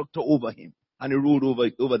godly instructor over him and he ruled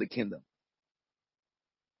over the kingdom.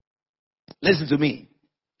 Listen to me.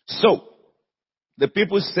 So, the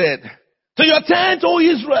people said, to your tent, O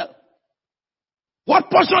Israel.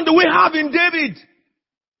 What portion do we have in David?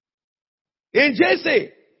 In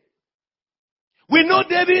Jesse? We know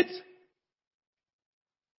David.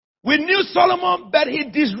 We knew Solomon, but he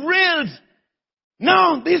derailed.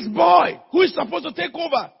 Now this boy, who is supposed to take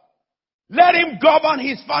over, let him govern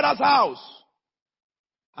his father's house.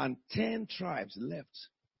 And 10 tribes left.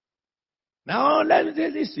 Now let me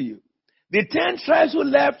say this to you. The 10 tribes who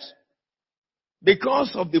left,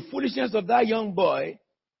 because of the foolishness of that young boy,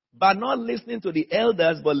 by not listening to the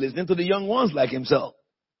elders, but listening to the young ones like himself.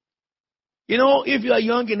 You know, if you are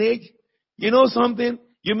young in age, you know something,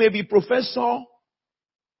 you may be professor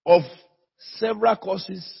of several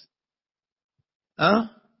courses.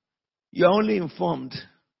 You're only informed.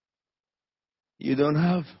 You don't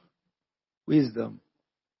have wisdom.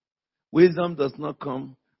 Wisdom does not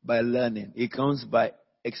come by learning. It comes by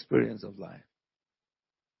experience of life.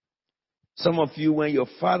 Some of you, when your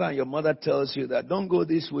father and your mother tells you that don't go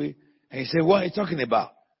this way, and you say, what are you talking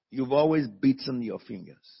about? You've always beaten your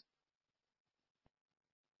fingers.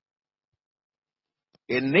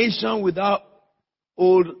 A nation without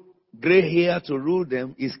old gray hair to rule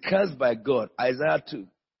them is cursed by God. Isaiah 2.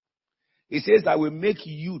 He says, I will make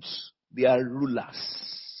youths their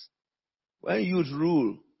rulers. When youth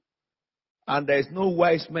rule, and there is no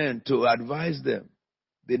wise man to advise them,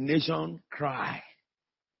 the nation cry.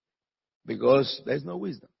 Because there is no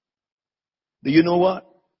wisdom. Do you know what?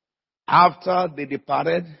 After they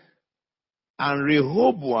departed, and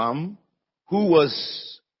Rehoboam, who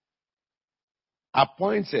was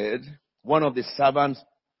appointed one of the servants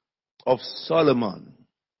of Solomon,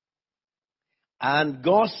 and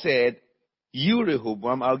God said, you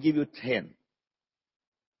Rehoboam, I'll give you 10.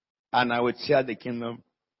 And I will tear the kingdom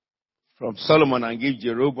from Solomon and give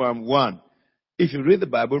Jeroboam 1. If you read the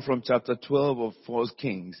Bible from chapter 12 of 1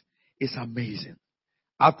 Kings, it's amazing.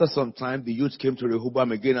 After some time, the youth came to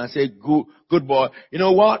Rehoboam again and said, good boy. You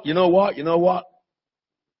know what?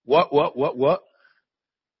 What?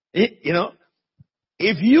 You know,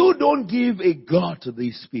 if you don't give a God to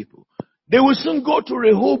these people, they will soon go to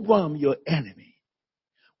Rehoboam, your enemy.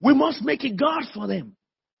 We must make a God for them.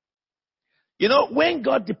 You know, when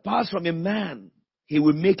God departs from a man, he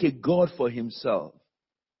will make a God for himself.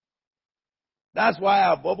 That's why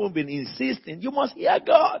I've often been insisting, you must hear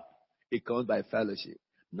God. It comes by fellowship,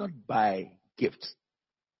 not by gifts.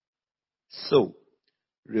 So,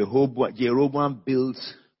 Jeroboam built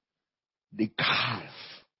the calf,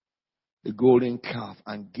 the golden calf,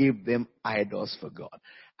 and gave them idols for God.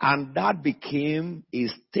 And that became a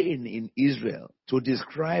stain in Israel to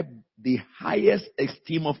describe the highest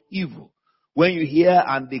extreme of evil. When you hear,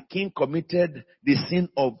 and the king committed the sin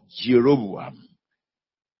of Jeroboam,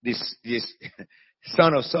 this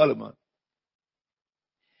son of Solomon.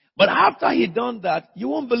 But after he done that, you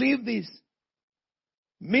won't believe this.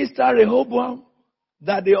 Mr. Rehoboam,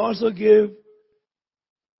 that they also gave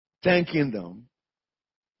 10 kingdoms,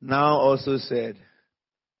 now also said,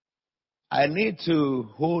 I need to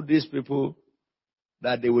hold these people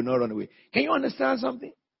that they will not run away. Can you understand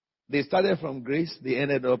something? They started from grace, they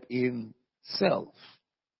ended up in self.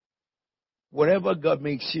 Whatever God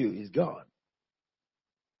makes you is God.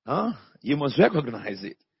 You must recognize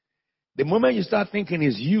it. The moment you start thinking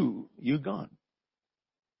it's you, you're gone.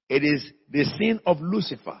 It is the sin of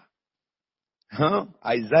Lucifer.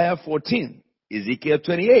 Isaiah 14, Ezekiel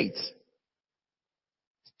 28.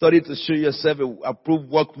 Study to show yourself an approved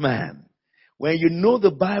workman. When you know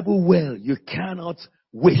the Bible well, you cannot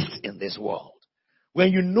waste in this world.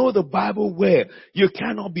 When you know the Bible well, you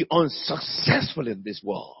cannot be unsuccessful in this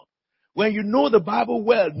world. When you know the Bible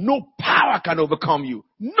well, no power can overcome you.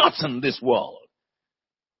 Not in this world.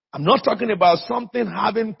 I'm not talking about something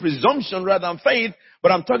having presumption rather than faith,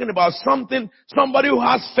 but I'm talking about somebody who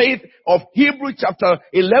has faith of Hebrews chapter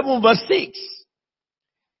 11 verse 6.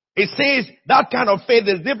 It says that kind of faith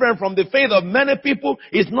is different from the faith of many people.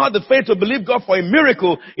 It's not the faith to believe God for a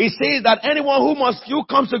miracle. It says that anyone who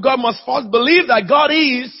comes to God must first believe that God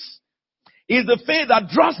is the faith that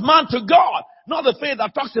draws man to God. Not the faith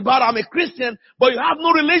that talks about I'm a Christian, but you have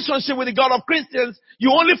no relationship with the God of Christians.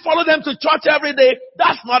 You only follow them to church every day.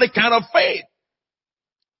 That's not the kind of faith.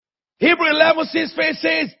 Hebrews 11:6 faith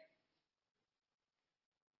says,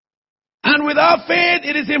 and without faith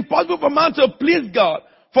it is impossible for man to please God.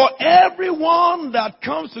 For everyone that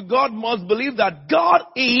comes to God must believe that God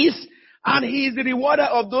is, and He is the rewarder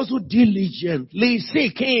of those who diligently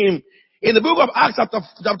seek Him. In the book of Acts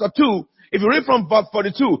chapter 2, if you read from verse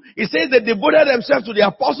 42, it says they devoted themselves to the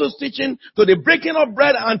apostles' teaching, to the breaking of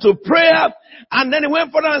bread, and to prayer. And then he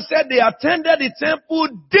went further and said they attended the temple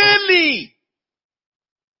daily.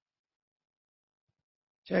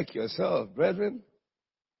 Check yourself, brethren.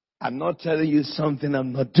 I'm not telling you something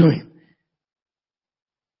I'm not doing.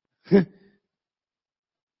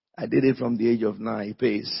 I did it from the age of 9. It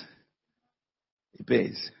pays. It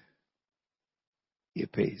pays. It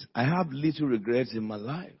pays. I have little regrets in my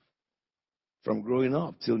life from growing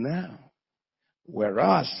up till now.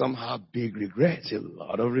 Whereas some have big regrets, a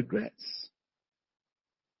lot of regrets.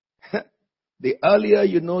 The earlier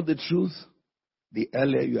you know the truth, the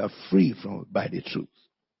earlier you are free by the truth.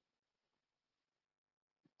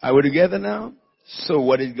 Are we together now? So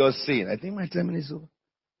what is God saying? I think my 10 minutes is over.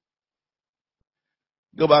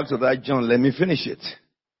 Go back to that John. Let me finish it.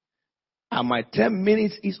 And my 10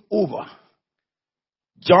 minutes is over.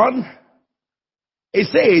 John, it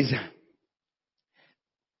says,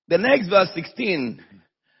 the next verse 16,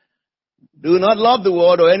 do not love the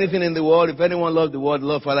world or anything in the world. If anyone loves the world,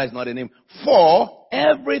 love Father is not in him. For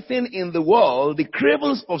everything in the world, the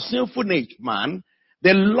cravings of sinful nature, man,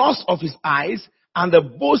 the lust of his eyes, and the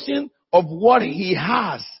boasting of what he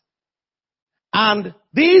has. And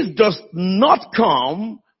this does not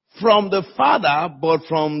come from the Father, but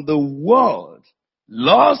from the world.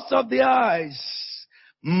 Lust of the eyes.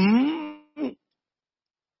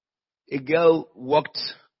 A girl walked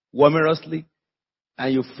humorously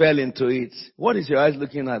and you fell into it. What is your eyes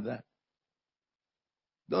looking at that?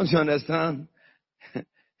 Don't you understand?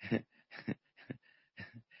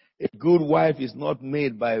 A good wife is not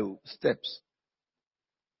made by steps.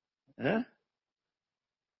 Huh?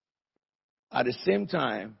 At the same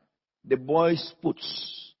time, the boy's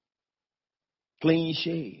puts clean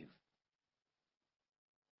shave.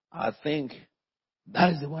 I think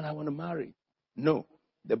that is the one I want to marry. No.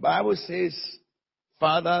 The Bible says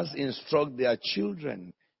fathers instruct their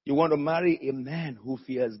children. You want to marry a man who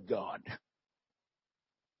fears God.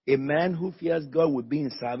 A man who fears God will be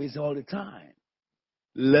in service all the time,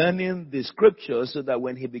 learning the scriptures so that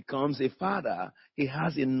when he becomes a father, he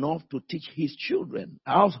has enough to teach his children,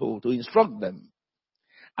 household, to instruct them.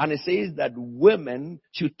 And it says that women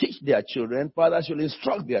should teach their children, fathers should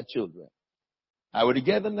instruct their children. Are we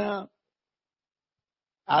together now?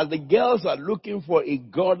 As the girls are looking for a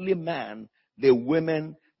godly man, the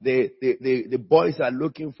women, the boys are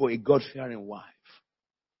looking for a God-fearing wife.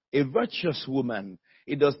 A virtuous woman.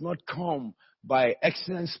 It does not come by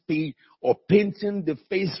excellent speed or painting the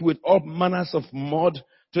face with all manners of mud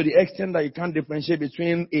to the extent that you can't differentiate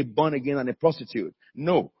between a born again and a prostitute.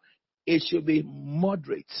 No. It should be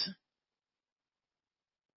moderate.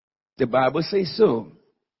 The Bible says so.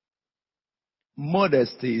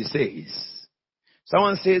 Modesty says.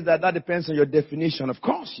 Someone says that depends on your definition. Of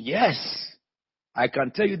course, yes. I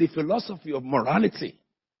can tell you the philosophy of morality.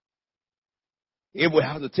 If we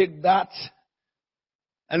have to take that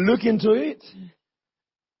and look into it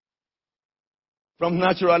from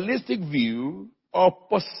naturalistic view or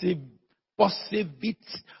positivism.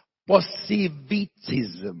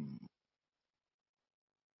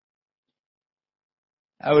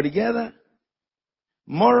 Are we together?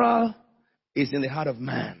 Moral is in the heart of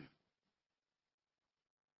man,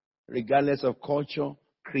 regardless of culture,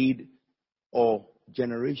 creed, or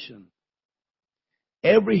generation.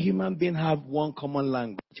 Every human being have one common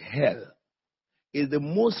language. Hell is the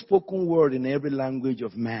most spoken word in every language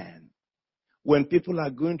of man. When people are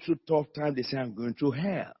going through tough times, they say, I'm going through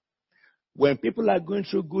hell. When people are going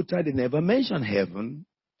through good times, they never mention heaven.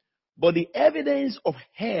 But the evidence of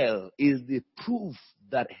hell is the proof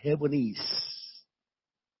that heaven is.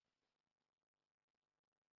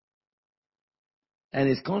 And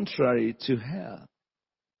it's contrary to hell.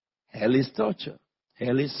 Hell is torture.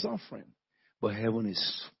 Hell is suffering. But heaven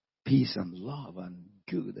is peace and love and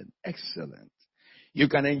good and excellent. You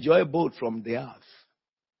can enjoy both from the earth.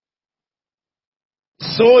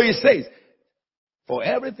 So he says, for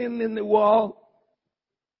everything in the world,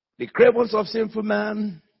 the cravings of sinful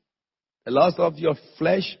man, the lust of your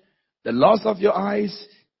flesh, the lust of your eyes,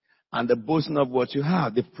 and the boasting of what you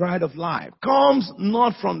have, the pride of life, comes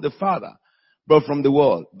not from the Father, but from the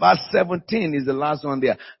world. Verse 17 is the last one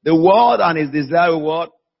there. The world and his desire will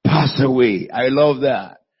what? Pass away. I love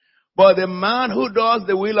that. But the man who does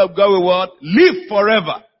the will of God will what? Live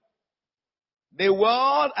forever. The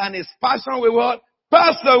world and its passion will what?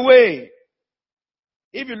 Pass away.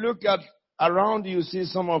 If you look at around you, see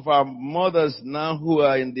some of our mothers now who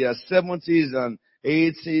are in their 70s and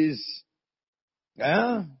 80s.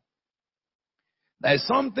 Yeah? There's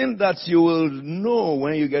something that you will know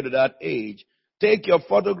when you get to that age. Take your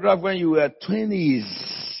photograph when you were 20s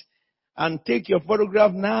and take your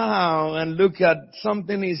photograph now and look at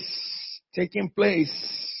something is taking place.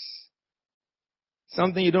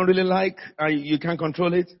 Something you don't really like and you can't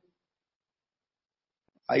control it.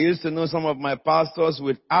 I used to know some of my pastors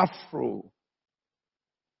with afro.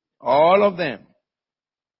 All of them.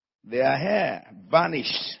 Their hair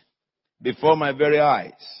vanished before my very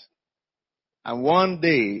eyes. And one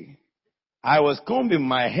day, I was combing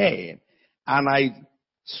my hair and I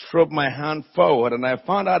stroked my hand forward and I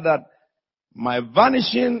found out that my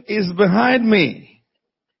vanishing is behind me.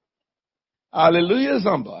 Hallelujah,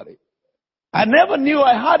 somebody. I never knew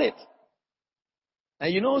I had it.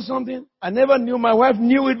 And you know something? I never knew my wife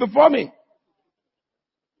knew it before me.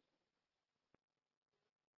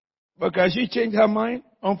 But can she change her mind?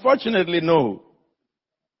 Unfortunately, no.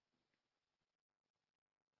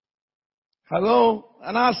 Hello?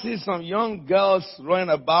 And I see some young girls running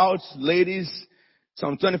about, ladies,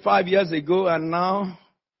 some 25 years ago, and now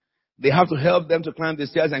they have to help them to climb the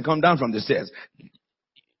stairs and come down from the stairs.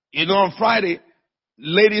 You know, on Friday,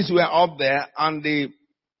 ladies were up there, and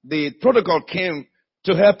the protocol came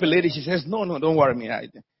to help a lady. She says, no, don't worry me.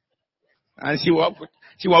 And she walked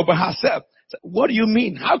by herself. So, what do you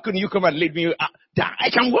mean? How can you come and lead me? I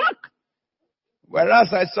can walk. Whereas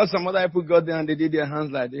I saw some other people got there and they did their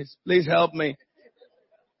hands like this. Please help me.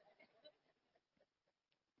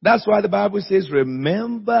 That's why the Bible says,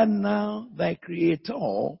 remember now thy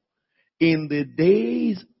Creator in the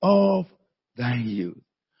days of thy youth.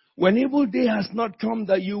 When evil day has not come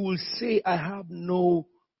that you will say, I have no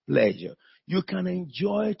pleasure. You can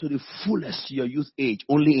enjoy to the fullest your youth age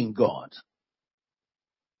only in God.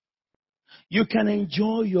 You can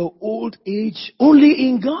enjoy your old age only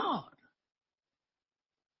in God.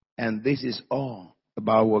 And this is all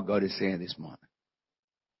about what God is saying this morning.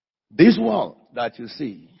 This world that you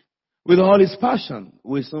see, with all its passion,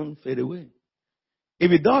 will soon fade away.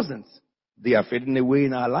 If it doesn't, they are fading away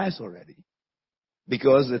in our lives already.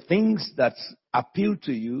 Because the things that appealed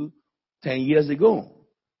to you 10 years ago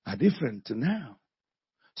are different to now.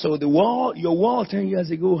 So the world, your world 10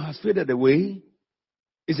 years ago has faded away.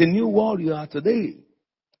 It's a new world you are today.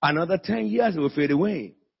 Another 10 years it will fade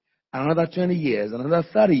away. Another 20 years, another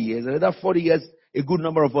 30 years, another 40 years, a good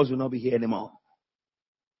number of us will not be here anymore.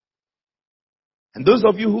 And those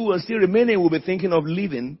of you who are still remaining will be thinking of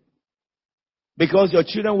leaving because your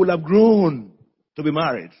children will have grown to be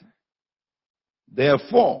married.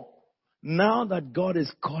 Therefore, now that God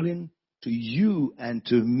is calling to you and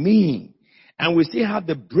to me, and we still have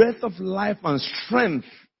the breath of life and strength,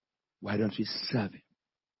 why don't we serve Him?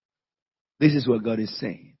 This is what God is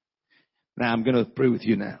saying. Now I'm going to pray with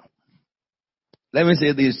you now. Let me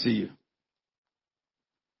say this to you.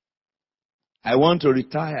 I want to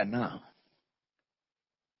retire now.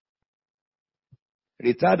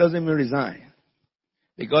 Retire doesn't mean resign.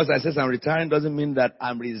 Because I said I'm retiring doesn't mean that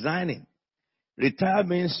I'm resigning. Retire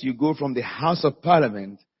means you go from the House of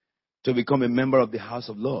Parliament to become a member of the House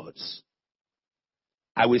of Lords.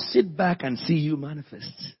 I will sit back and see you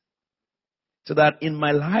manifest. So that in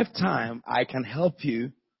my lifetime, I can help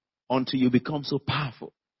you until you become so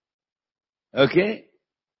powerful. Okay?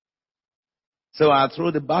 So I'll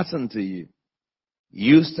throw the baton to you.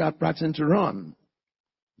 You start practicing to run.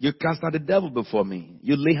 You cast out the devil before me.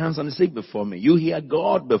 You lay hands on the sick before me. You hear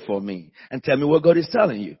God before me and tell me what God is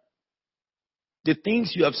telling you. The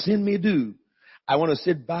things you have seen me do, I want to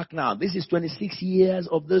sit back now. This is 26 years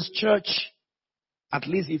of this church. At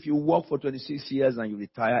least if you work for 26 years and you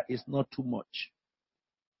retire, it's not too much.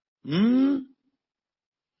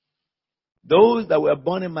 Those that were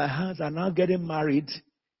born in my house are now getting married.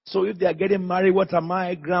 So if they are getting married, what am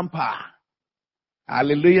I, grandpa?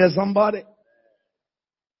 Hallelujah, somebody.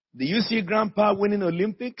 Do you see grandpa winning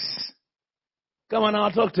Olympics? Come on now,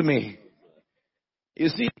 talk to me. You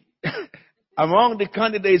see, among the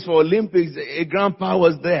candidates for Olympics, a grandpa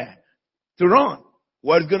was there to run.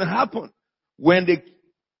 What's going to happen when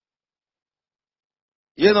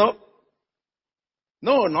You know?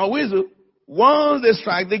 No, not whistle. Once they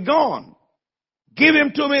strike, they're gone. Give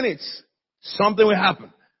him 2 minutes. Something will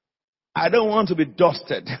happen. I don't want to be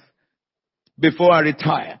dusted before I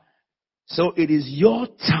retire. So it is your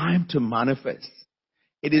time to manifest.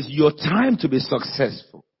 It is your time to be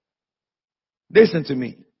successful. Listen to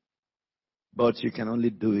me. But you can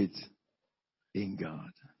only do it in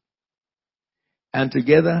God. And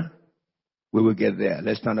together, we will get there.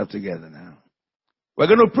 Let's stand up together now. We're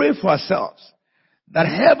going to pray for ourselves that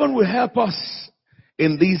heaven will help us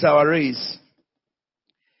in this our race.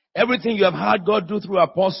 Everything you have heard God do through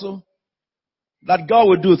Apostle, that God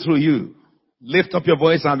will do through you. Lift up your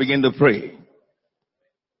voice and begin to pray.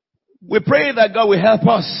 We pray that God will help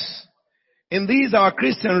us in this our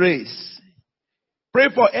Christian race. Pray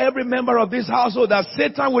for every member of this household that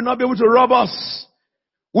Satan will not be able to rob us.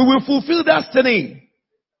 We will fulfill destiny.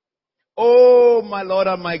 Oh, my Lord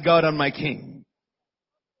and my God and my King.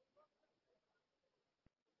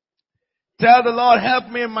 Tell the Lord, help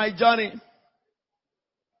me in my journey.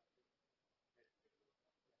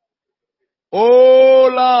 Oh,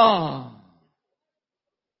 Lord.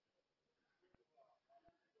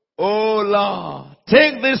 Oh, Lord.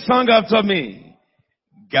 Take this song after me.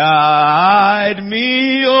 Guide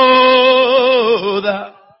me, oh,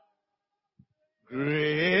 the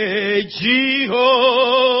great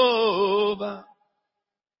Jehovah,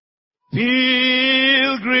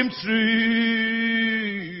 pilgrim through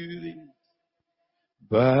the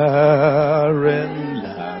barren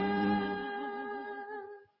land.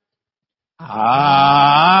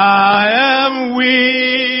 I am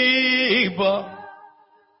weak, but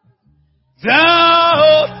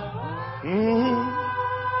thou,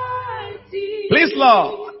 please,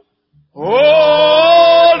 Lord,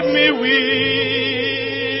 hold me with.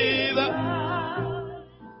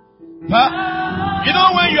 You know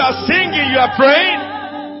when you are singing, you are praying.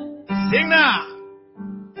 Sing now.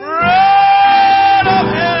 Bread of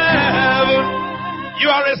heaven. You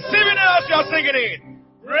are receiving it as you are singing it.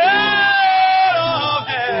 Bread of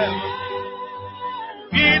heaven.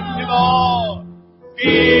 Feed me, Lord.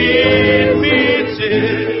 Feed me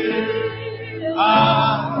till I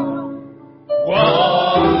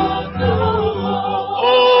want to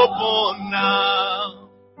open now.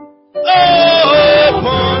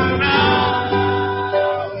 Open now.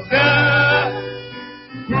 The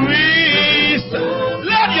priest.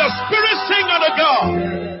 Let your spirit sing unto God.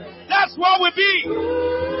 That's what we be.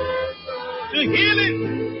 The healing.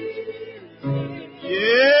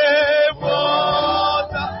 Yeah,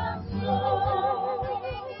 water.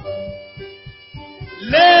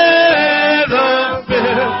 Let the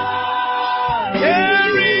fill.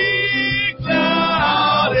 Carry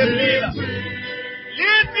God and lead us.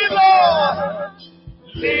 Lead me, Lord.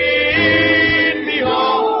 Lead me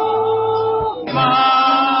home.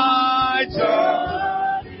 My joy.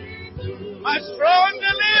 My strong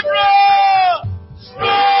deliverer.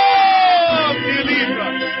 Strong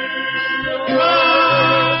deliverer.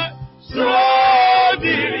 My strong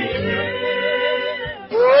deliverer.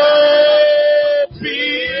 Oh,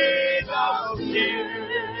 peace of King.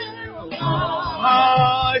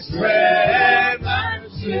 My strength.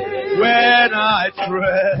 When I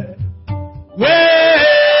tread.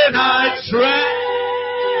 When I tread.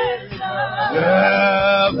 The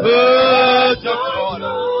verge of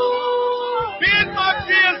Jordan. Feed my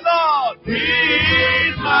fears, Lord.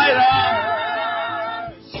 Feed my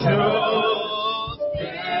heart. Show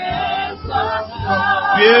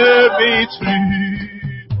bear me true.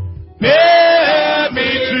 Bear me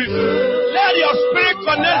true. Let your spirit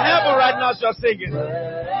connect heaven right now as you're singing. The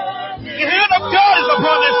hand of God is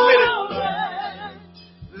upon this minute.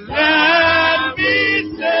 Let me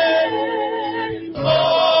say,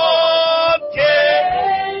 okay.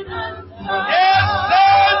 Yes,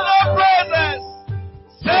 send the presence.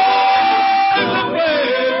 Send the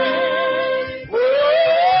praise. Oh,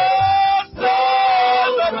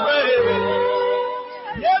 send the praise.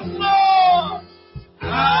 Yes, Lord. I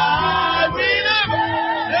remember.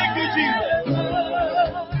 Thank you, Jesus.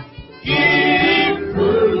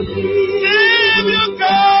 Savior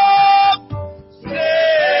God.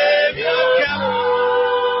 Savior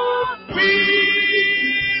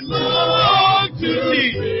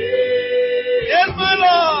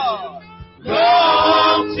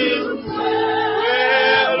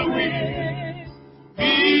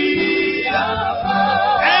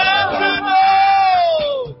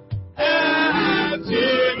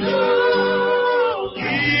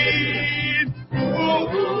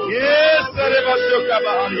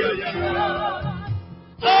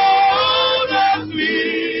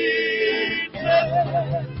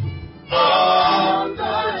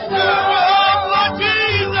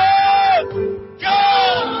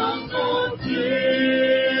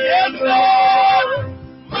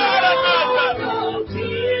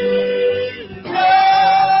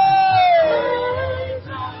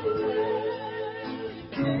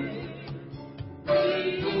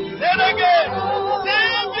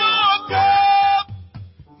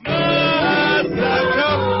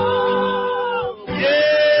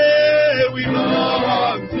say we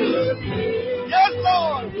long to be. Yes,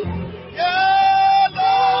 Lord. Yeah,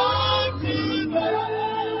 Lord, to know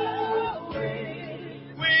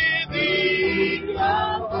we need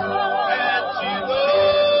and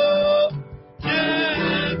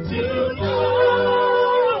to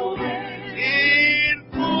know in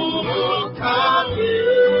full communion.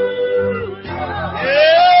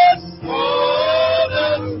 Yes, for the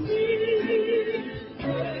secret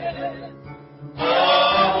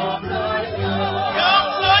of the Lord.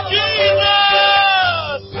 Come, Lord Jesus.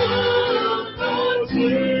 Come, Lord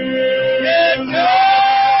Jesus.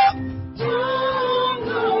 Yes, come,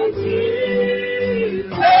 Lord Jesus.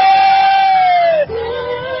 Hey.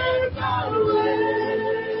 Take away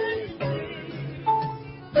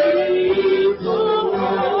evil.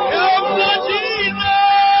 Come, Lord Jesus.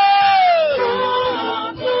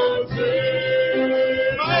 Come, Lord Jesus.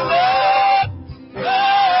 My Lord.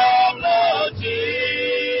 Come, Lord Jesus.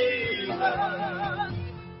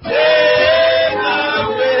 Take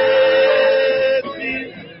away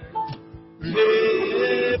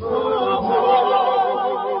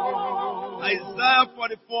Isaiah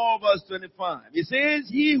 44 verse 25. It says,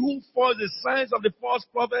 he who follows the signs of the false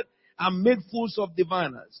prophet and make fools of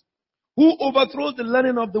diviners, who overthrows the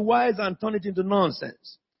learning of the wise and turn it into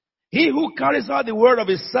nonsense. He who carries out the word of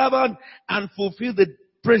his servant and fulfills the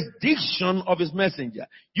prediction of his messenger.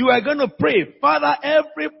 You are going to pray, Father,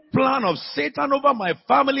 every plan of Satan over my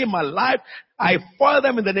family, my life, I foil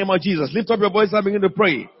them in the name of Jesus. Lift up your voice and begin to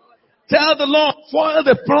pray. Tell the Lord, foil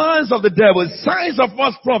the plans of the devil, signs of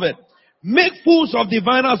false prophet. Make fools of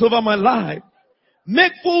diviners over my life.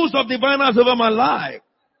 Make fools of diviners over my life.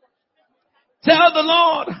 Tell the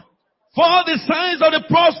Lord, foil the signs of the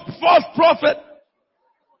false prophet.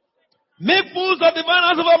 Make fools of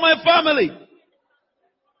diviners over my family.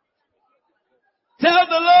 Tell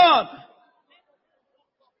the Lord,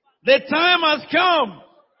 the time has come.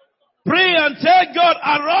 Pray and tell God,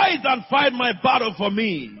 arise and fight my battle for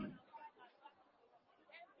me.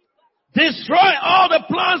 Destroy all the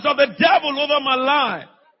plans of the devil over my life.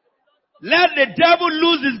 Let the devil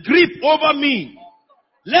lose his grip over me.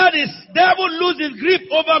 Let the devil lose his grip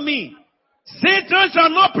over me. Satan shall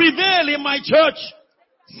not prevail in my church.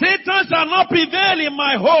 Satan shall not prevail in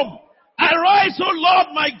my home. Arise, O Lord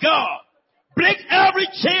my God. Break every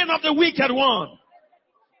chain of the wicked one.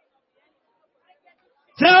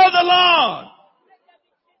 Tell the Lord.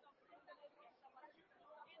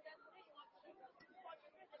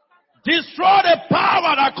 Destroy the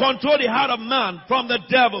power that controls the heart of man from the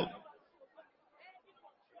devil.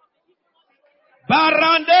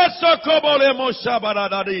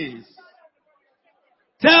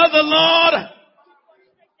 Tell the Lord.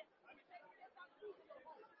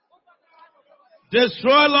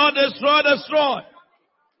 Destroy, Lord, destroy, destroy.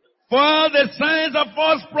 For the signs of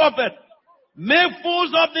false prophet. Make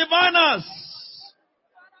fools of diviners.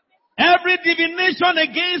 Every divination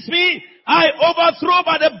against me, I overthrow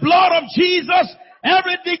by the blood of Jesus.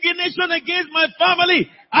 Every divination against my family,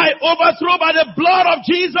 I overthrow by the blood of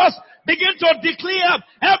Jesus. Begin to declare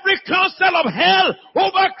every counsel of hell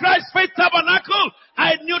over Christ's Faith Tabernacle.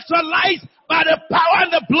 I neutralize by the power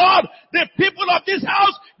and the blood. The people of this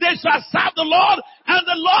house, they shall serve the Lord, and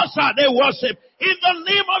the Lord shall they worship. In the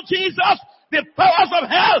name of Jesus, the powers of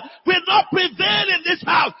hell will not prevail in this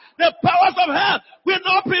house. The powers of hell will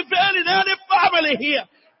not prevail in any family here.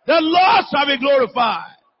 The Lord shall be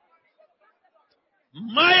glorified.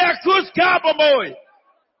 Maya Kuskaboboy.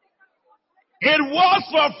 It was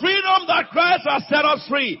for freedom that Christ has set us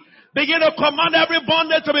free. Begin to command every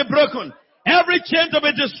bondage to be broken. Every chain to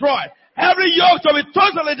be destroyed. Every yoke to be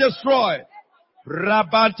totally destroyed.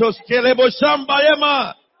 Rabantos Kelebo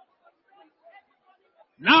Shambayema.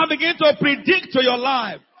 Now begin to predict to your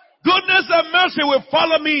life. Goodness and mercy will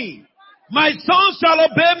follow me. My son shall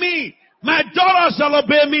obey me. My daughter shall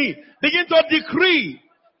obey me. Begin to decree.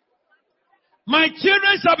 My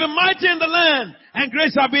children shall be mighty in the land, and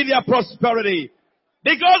great shall be their prosperity.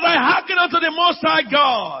 Because I hearken unto the Most High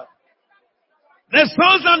God. The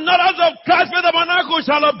sons and daughters of Christ with the Tabernacle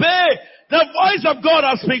shall obey the voice of God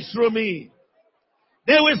that speaks through me.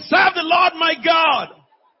 They will serve the Lord my God,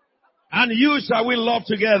 and you shall we love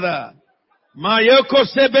together. Mayoko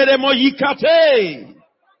sebere moyikate.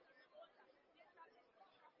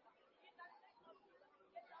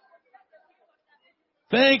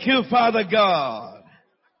 Thank you, Father God.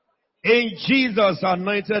 In Jesus'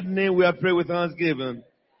 anointed name, we are praying with thanksgiving.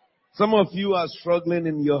 Some of you are struggling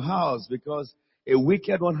in your house because a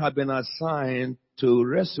wicked one had been assigned to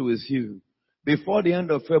wrestle with you. Before the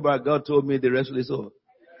end of February, God told me the wrestle is over.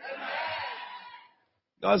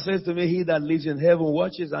 God says to me, he that lives in heaven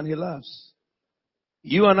watches and he laughs.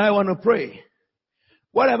 You and I want to pray.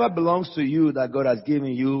 Whatever belongs to you that God has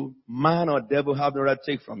given you, man or devil have no right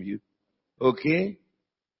to take from you. Okay?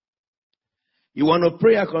 You want to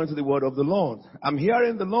pray according to the word of the Lord. I'm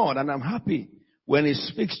hearing the Lord and I'm happy when He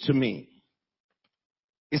speaks to me.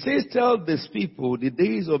 He says, tell these people the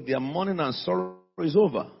days of their mourning and sorrow is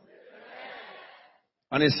over.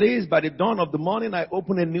 And it says, by the dawn of the morning, I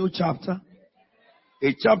open a new chapter.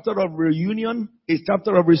 A chapter of reunion, a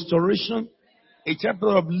chapter of restoration, a chapter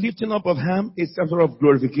of lifting up of hand, a chapter of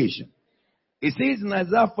glorification. It says in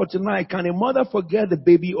Isaiah 49, can a mother forget the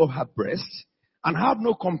baby of her breast and have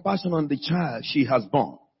no compassion on the child she has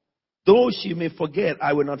born? Though she may forget,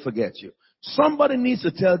 I will not forget you. Somebody needs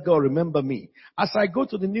to tell God, remember me. As I go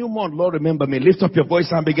to the new month, Lord, remember me. Lift up your voice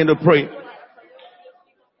and begin to pray.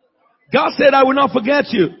 God said, I will not forget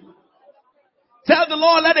you. Tell the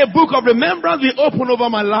Lord, let a book of remembrance be open over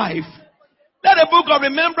my life. Let a book of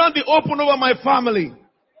remembrance be open over my family.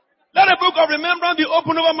 Let a book of remembrance be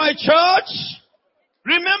open over my church.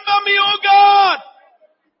 Remember me, O God.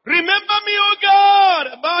 Remember me, O God.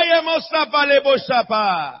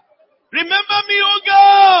 Remember me, O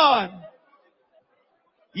God.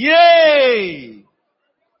 Yay.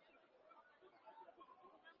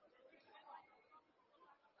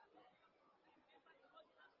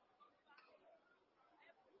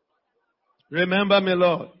 Remember me,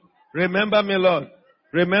 Lord. Remember me, Lord.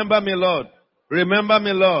 Remember me, Lord. Remember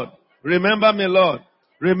me, Lord. Remember me, Lord.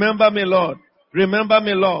 Remember me, Lord. Remember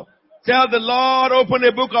me, Lord. Tell the Lord, open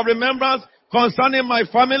a book of remembrance concerning my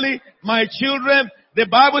family, my children. The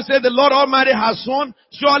Bible says the Lord Almighty has sworn,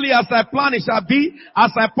 surely as I plan it shall be,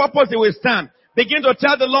 as I purpose it will stand. Begin to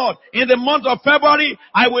tell the Lord, in the month of February,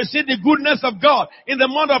 I will see the goodness of God. In the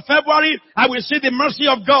month of February, I will see the mercy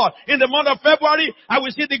of God. In the month of February, I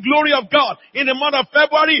will see the glory of God. In the month of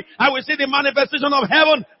February, I will see the manifestation of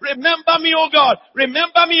heaven. Remember me, O God.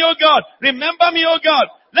 Remember me, O God. Remember me, O God.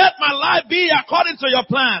 Let my life be according to your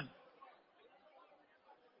plan.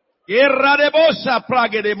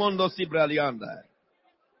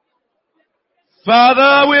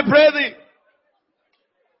 Father, we pray thee.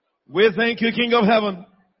 We thank you, King of Heaven.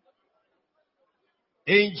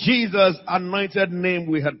 In Jesus' anointed name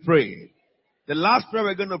we had prayed. The last prayer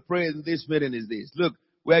we're going to pray in this meeting is this. Look,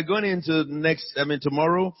 we're going into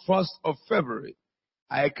tomorrow, 1st of February.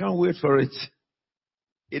 I can't wait for it.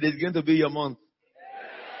 It is going to be your month.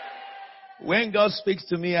 When God speaks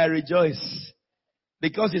to me, I rejoice.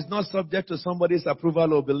 Because it's not subject to somebody's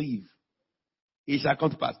approval or belief. It shall come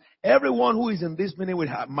to pass. Everyone who is in this meeting will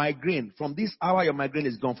have migraine. From this hour, your migraine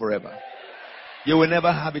is gone forever. You will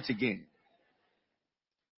never have it again.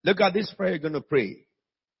 Look at this prayer you're going to pray.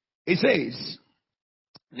 It says,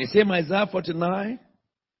 in the same Isaiah 49,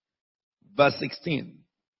 verse 16.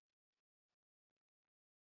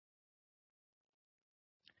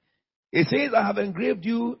 It says, I have engraved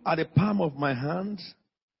you at the palm of my hand.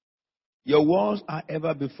 Your words are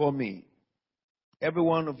ever before me. Every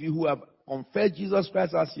one of you who have confessed Jesus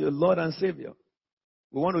Christ as your Lord and Savior,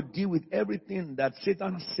 we want to deal with everything that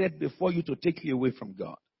Satan set before you to take you away from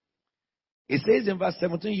God. It says in verse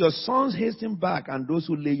 17, your sons hasten back and those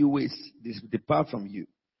who lay you waste depart from you.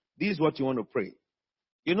 This is what you want to pray.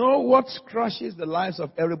 You know what crushes the lives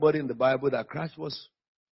of everybody in the Bible? That crash was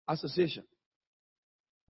association.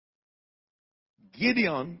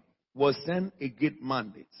 Gideon was sent a great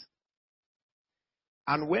mandate.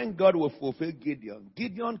 And when God will fulfill Gideon,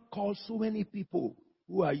 Gideon called so many people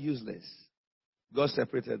who are useless. God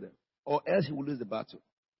separated them. Or else he will lose the battle.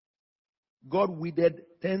 God weeded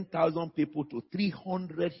 10,000 people to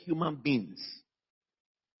 300 human beings.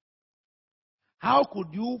 How could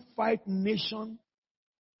you fight nation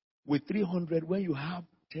with 300 when you have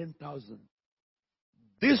 10,000?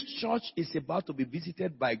 This church is about to be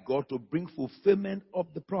visited by God to bring fulfillment of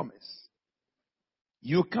the promise.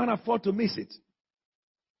 You can't afford to miss it.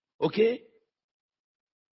 Okay?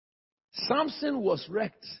 Samson was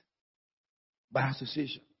wrecked by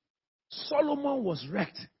association. Solomon was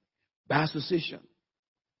wrecked by association.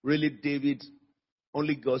 Really, David,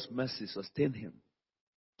 only God's mercy sustained him.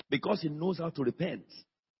 Because he knows how to repent.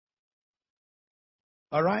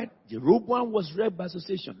 Alright? Jeroboam was wrecked by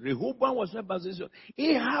association. Rehoboam was wrecked by association.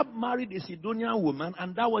 Ahab married a Sidonian woman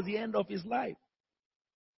and that was the end of his life.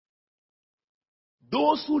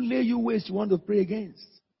 Those who lay you waste, you want to pray against.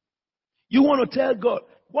 You want to tell God,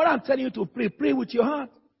 what I'm telling you to pray, pray with your heart.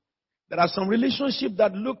 There are some relationships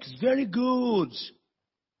that looks very good.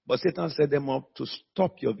 But Satan set them up to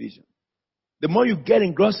stop your vision. The more you get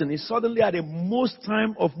engrossed in it, suddenly at the most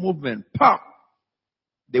time of movement, pop,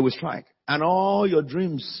 they will strike. And all your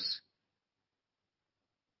dreams,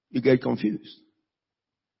 you get confused.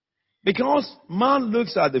 Because man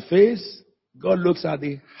looks at the face, God looks at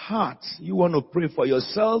the heart. You want to pray for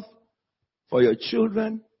yourself, for your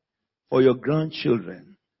children, for your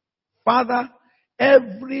grandchildren. Father,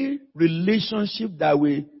 every relationship that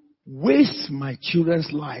will waste my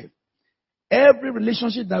children's life, every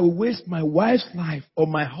relationship that will waste my wife's life or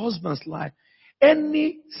my husband's life,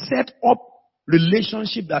 any set up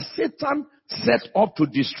relationship that Satan set up to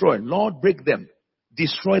destroy, Lord, break them,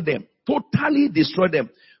 destroy them, totally destroy them.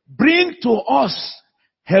 Bring to us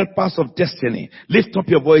helpers of destiny. Lift up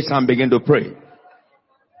your voice and begin to pray.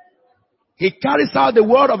 He carries out the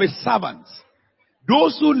word of his servants.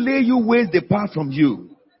 Those who lay you waste depart from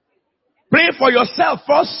you. Pray for yourself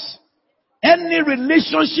first. Any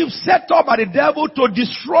relationship set up by the devil to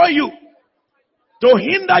destroy you, to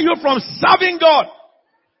hinder you from serving God,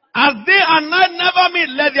 as day and night never meet,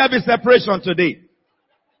 let there be separation today.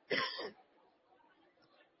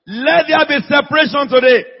 Let there be separation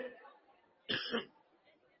today.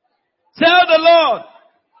 Tell the Lord,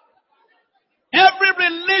 every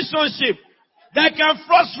relationship that can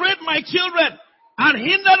frustrate my children and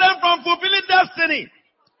hinder them from fulfilling destiny,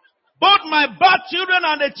 both my bad children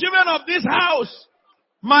and the children of this house,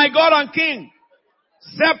 my God and King,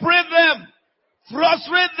 separate them,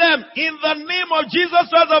 frustrate them in the name of Jesus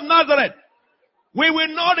Christ of Nazareth. We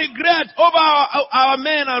will not regret over our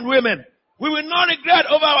men and women. We will not regret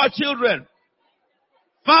over our children.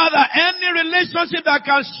 Father, any relationship that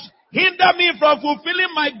can hinder me from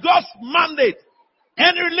fulfilling my God's mandate,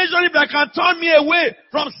 any relationship that can turn me away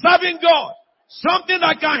from serving God, something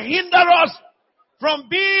that can hinder us from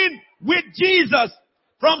being with Jesus,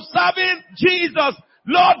 from serving Jesus,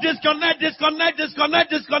 Lord, disconnect.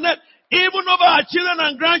 Even over our children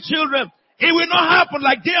and grandchildren, it will not happen.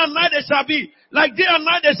 Like day and night they shall be. Like day and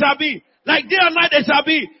night they shall be. Like day and night they shall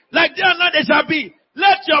be. Like day and night they shall be.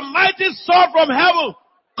 Let your mighty sword from heaven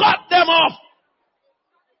cut them off.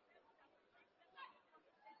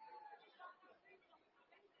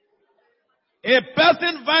 A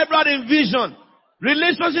person vibrant in vision.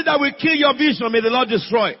 Relationship that will kill your vision, may the Lord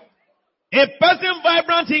destroy. A person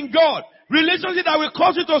vibrant in God. Relationship that will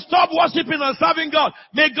cause you to stop worshiping and serving God,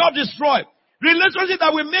 may God destroy. Relationship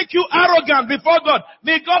that will make you arrogant before God,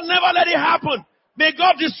 may God never let it happen. May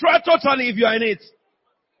God destroy totally if you are in it.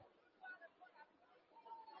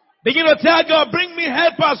 Begin to tell God, bring me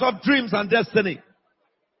helpers of dreams and destiny.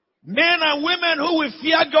 Men and women who will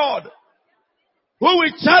fear God, who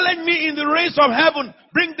will challenge me in the race of heaven,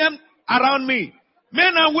 bring them around me.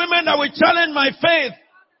 Men and women that will challenge my faith,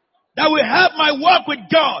 that will help my walk with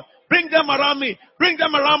God, bring them around me. Bring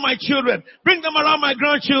them around my children. Bring them around my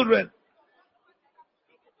grandchildren.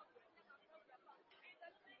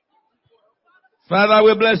 Father,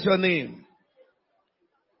 we bless your name.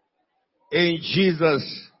 In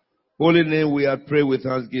Jesus' holy name we have prayed with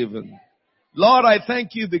thanksgiving. Lord, I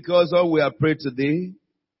thank you because all we have prayed today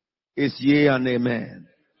is yea and amen.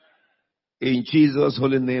 In Jesus'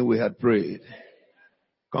 holy name we have prayed.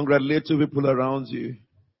 Congratulate two people around you.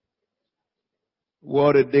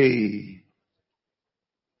 What a day.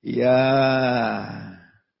 Yeah.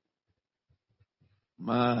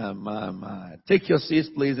 My. Take your seats,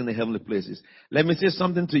 please, in the heavenly places. Let me say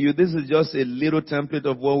something to you. This is just a little template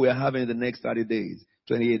of what we are having in the next 30 days,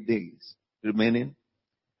 28 days remaining.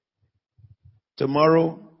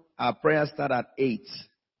 Tomorrow, our prayers start at 8.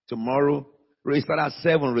 Tomorrow, we start at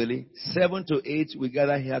 7, really. 7 to 8, we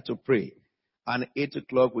gather here to pray. And 8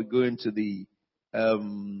 o'clock, we go into the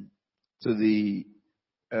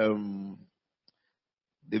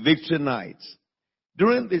victory night.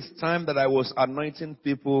 During this time that I was anointing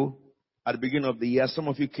people at the beginning of the year, some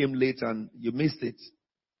of you came late and you missed it.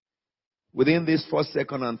 Within this first,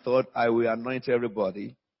 second, and third, I will anoint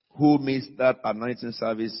everybody who missed that anointing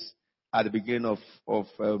service at the beginning of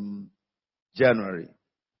January.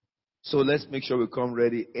 So let's make sure we come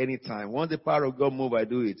ready anytime. Once the power of God move, I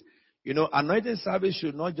do it. You know, anointing service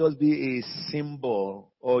should not just be a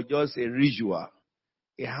symbol or just a ritual.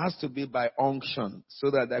 It has to be by unction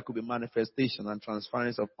so that there could be manifestation and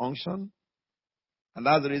transference of unction. And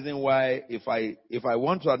that's the reason why if I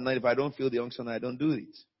want to anoint, if I don't feel the unction, I don't do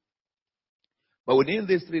it. But within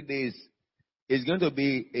these 3 days, it's going to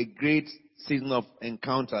be a great season of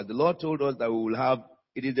encounter. The Lord told us that we will have,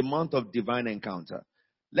 it is the month of divine encounter.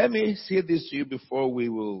 Let me say this to you before we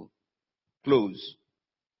will close.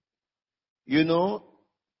 You know,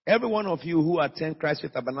 every one of you who attend Christ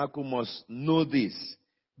Faith Tabernacle must know this.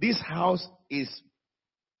 This house is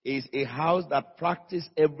a house that practices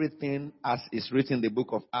everything as is written in the book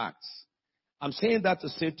of Acts. I'm saying that to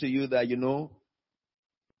say to you that, you know,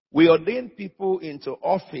 we ordain people into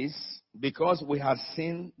office because we have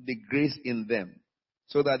seen the grace in them.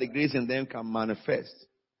 so that the grace in them can manifest.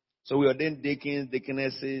 So we ordain deacons,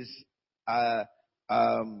 deaconesses,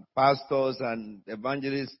 pastors and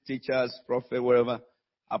evangelists, teachers, prophets, wherever,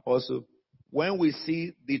 apostle. When we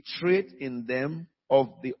see the trait in them of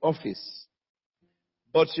the office.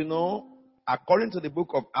 But according to the book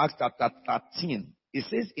of Acts chapter 13, it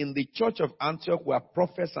says in the church of Antioch were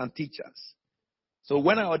prophets and teachers. So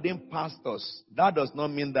when I ordain pastors, that does not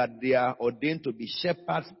mean that they are ordained to be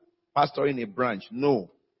shepherds pastoring a branch.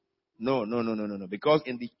 No. Because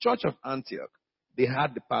in the church of Antioch, they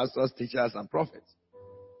had the pastors, teachers, and prophets.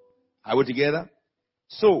 Are we together?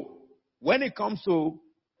 So, when it comes to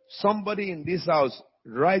somebody in this house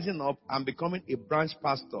rising up and becoming a branch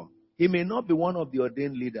pastor, he may not be one of the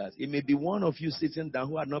ordained leaders. He may be one of you sitting down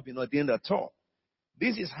who had not been ordained at all.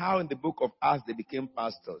 This is how in the book of Acts they became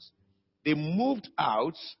pastors. They moved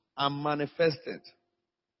out and manifested.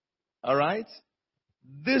 All right?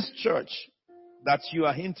 This church that you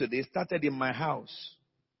are in today started in my house,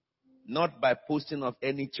 not by posting of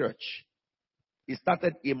any church. It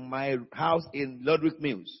started in my house in Ludwig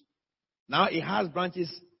Mills. Now it has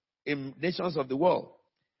branches in nations of the world.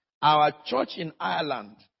 Our church in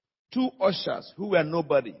Ireland, 2 ushers who were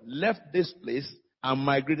nobody left this place and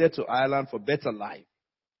migrated to Ireland for better life.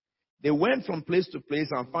 They went from place to place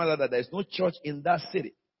and found out that there is no church in that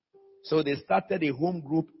city. So they started a home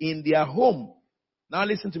group in their home. Now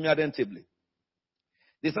listen to me attentively.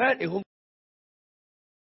 They started a home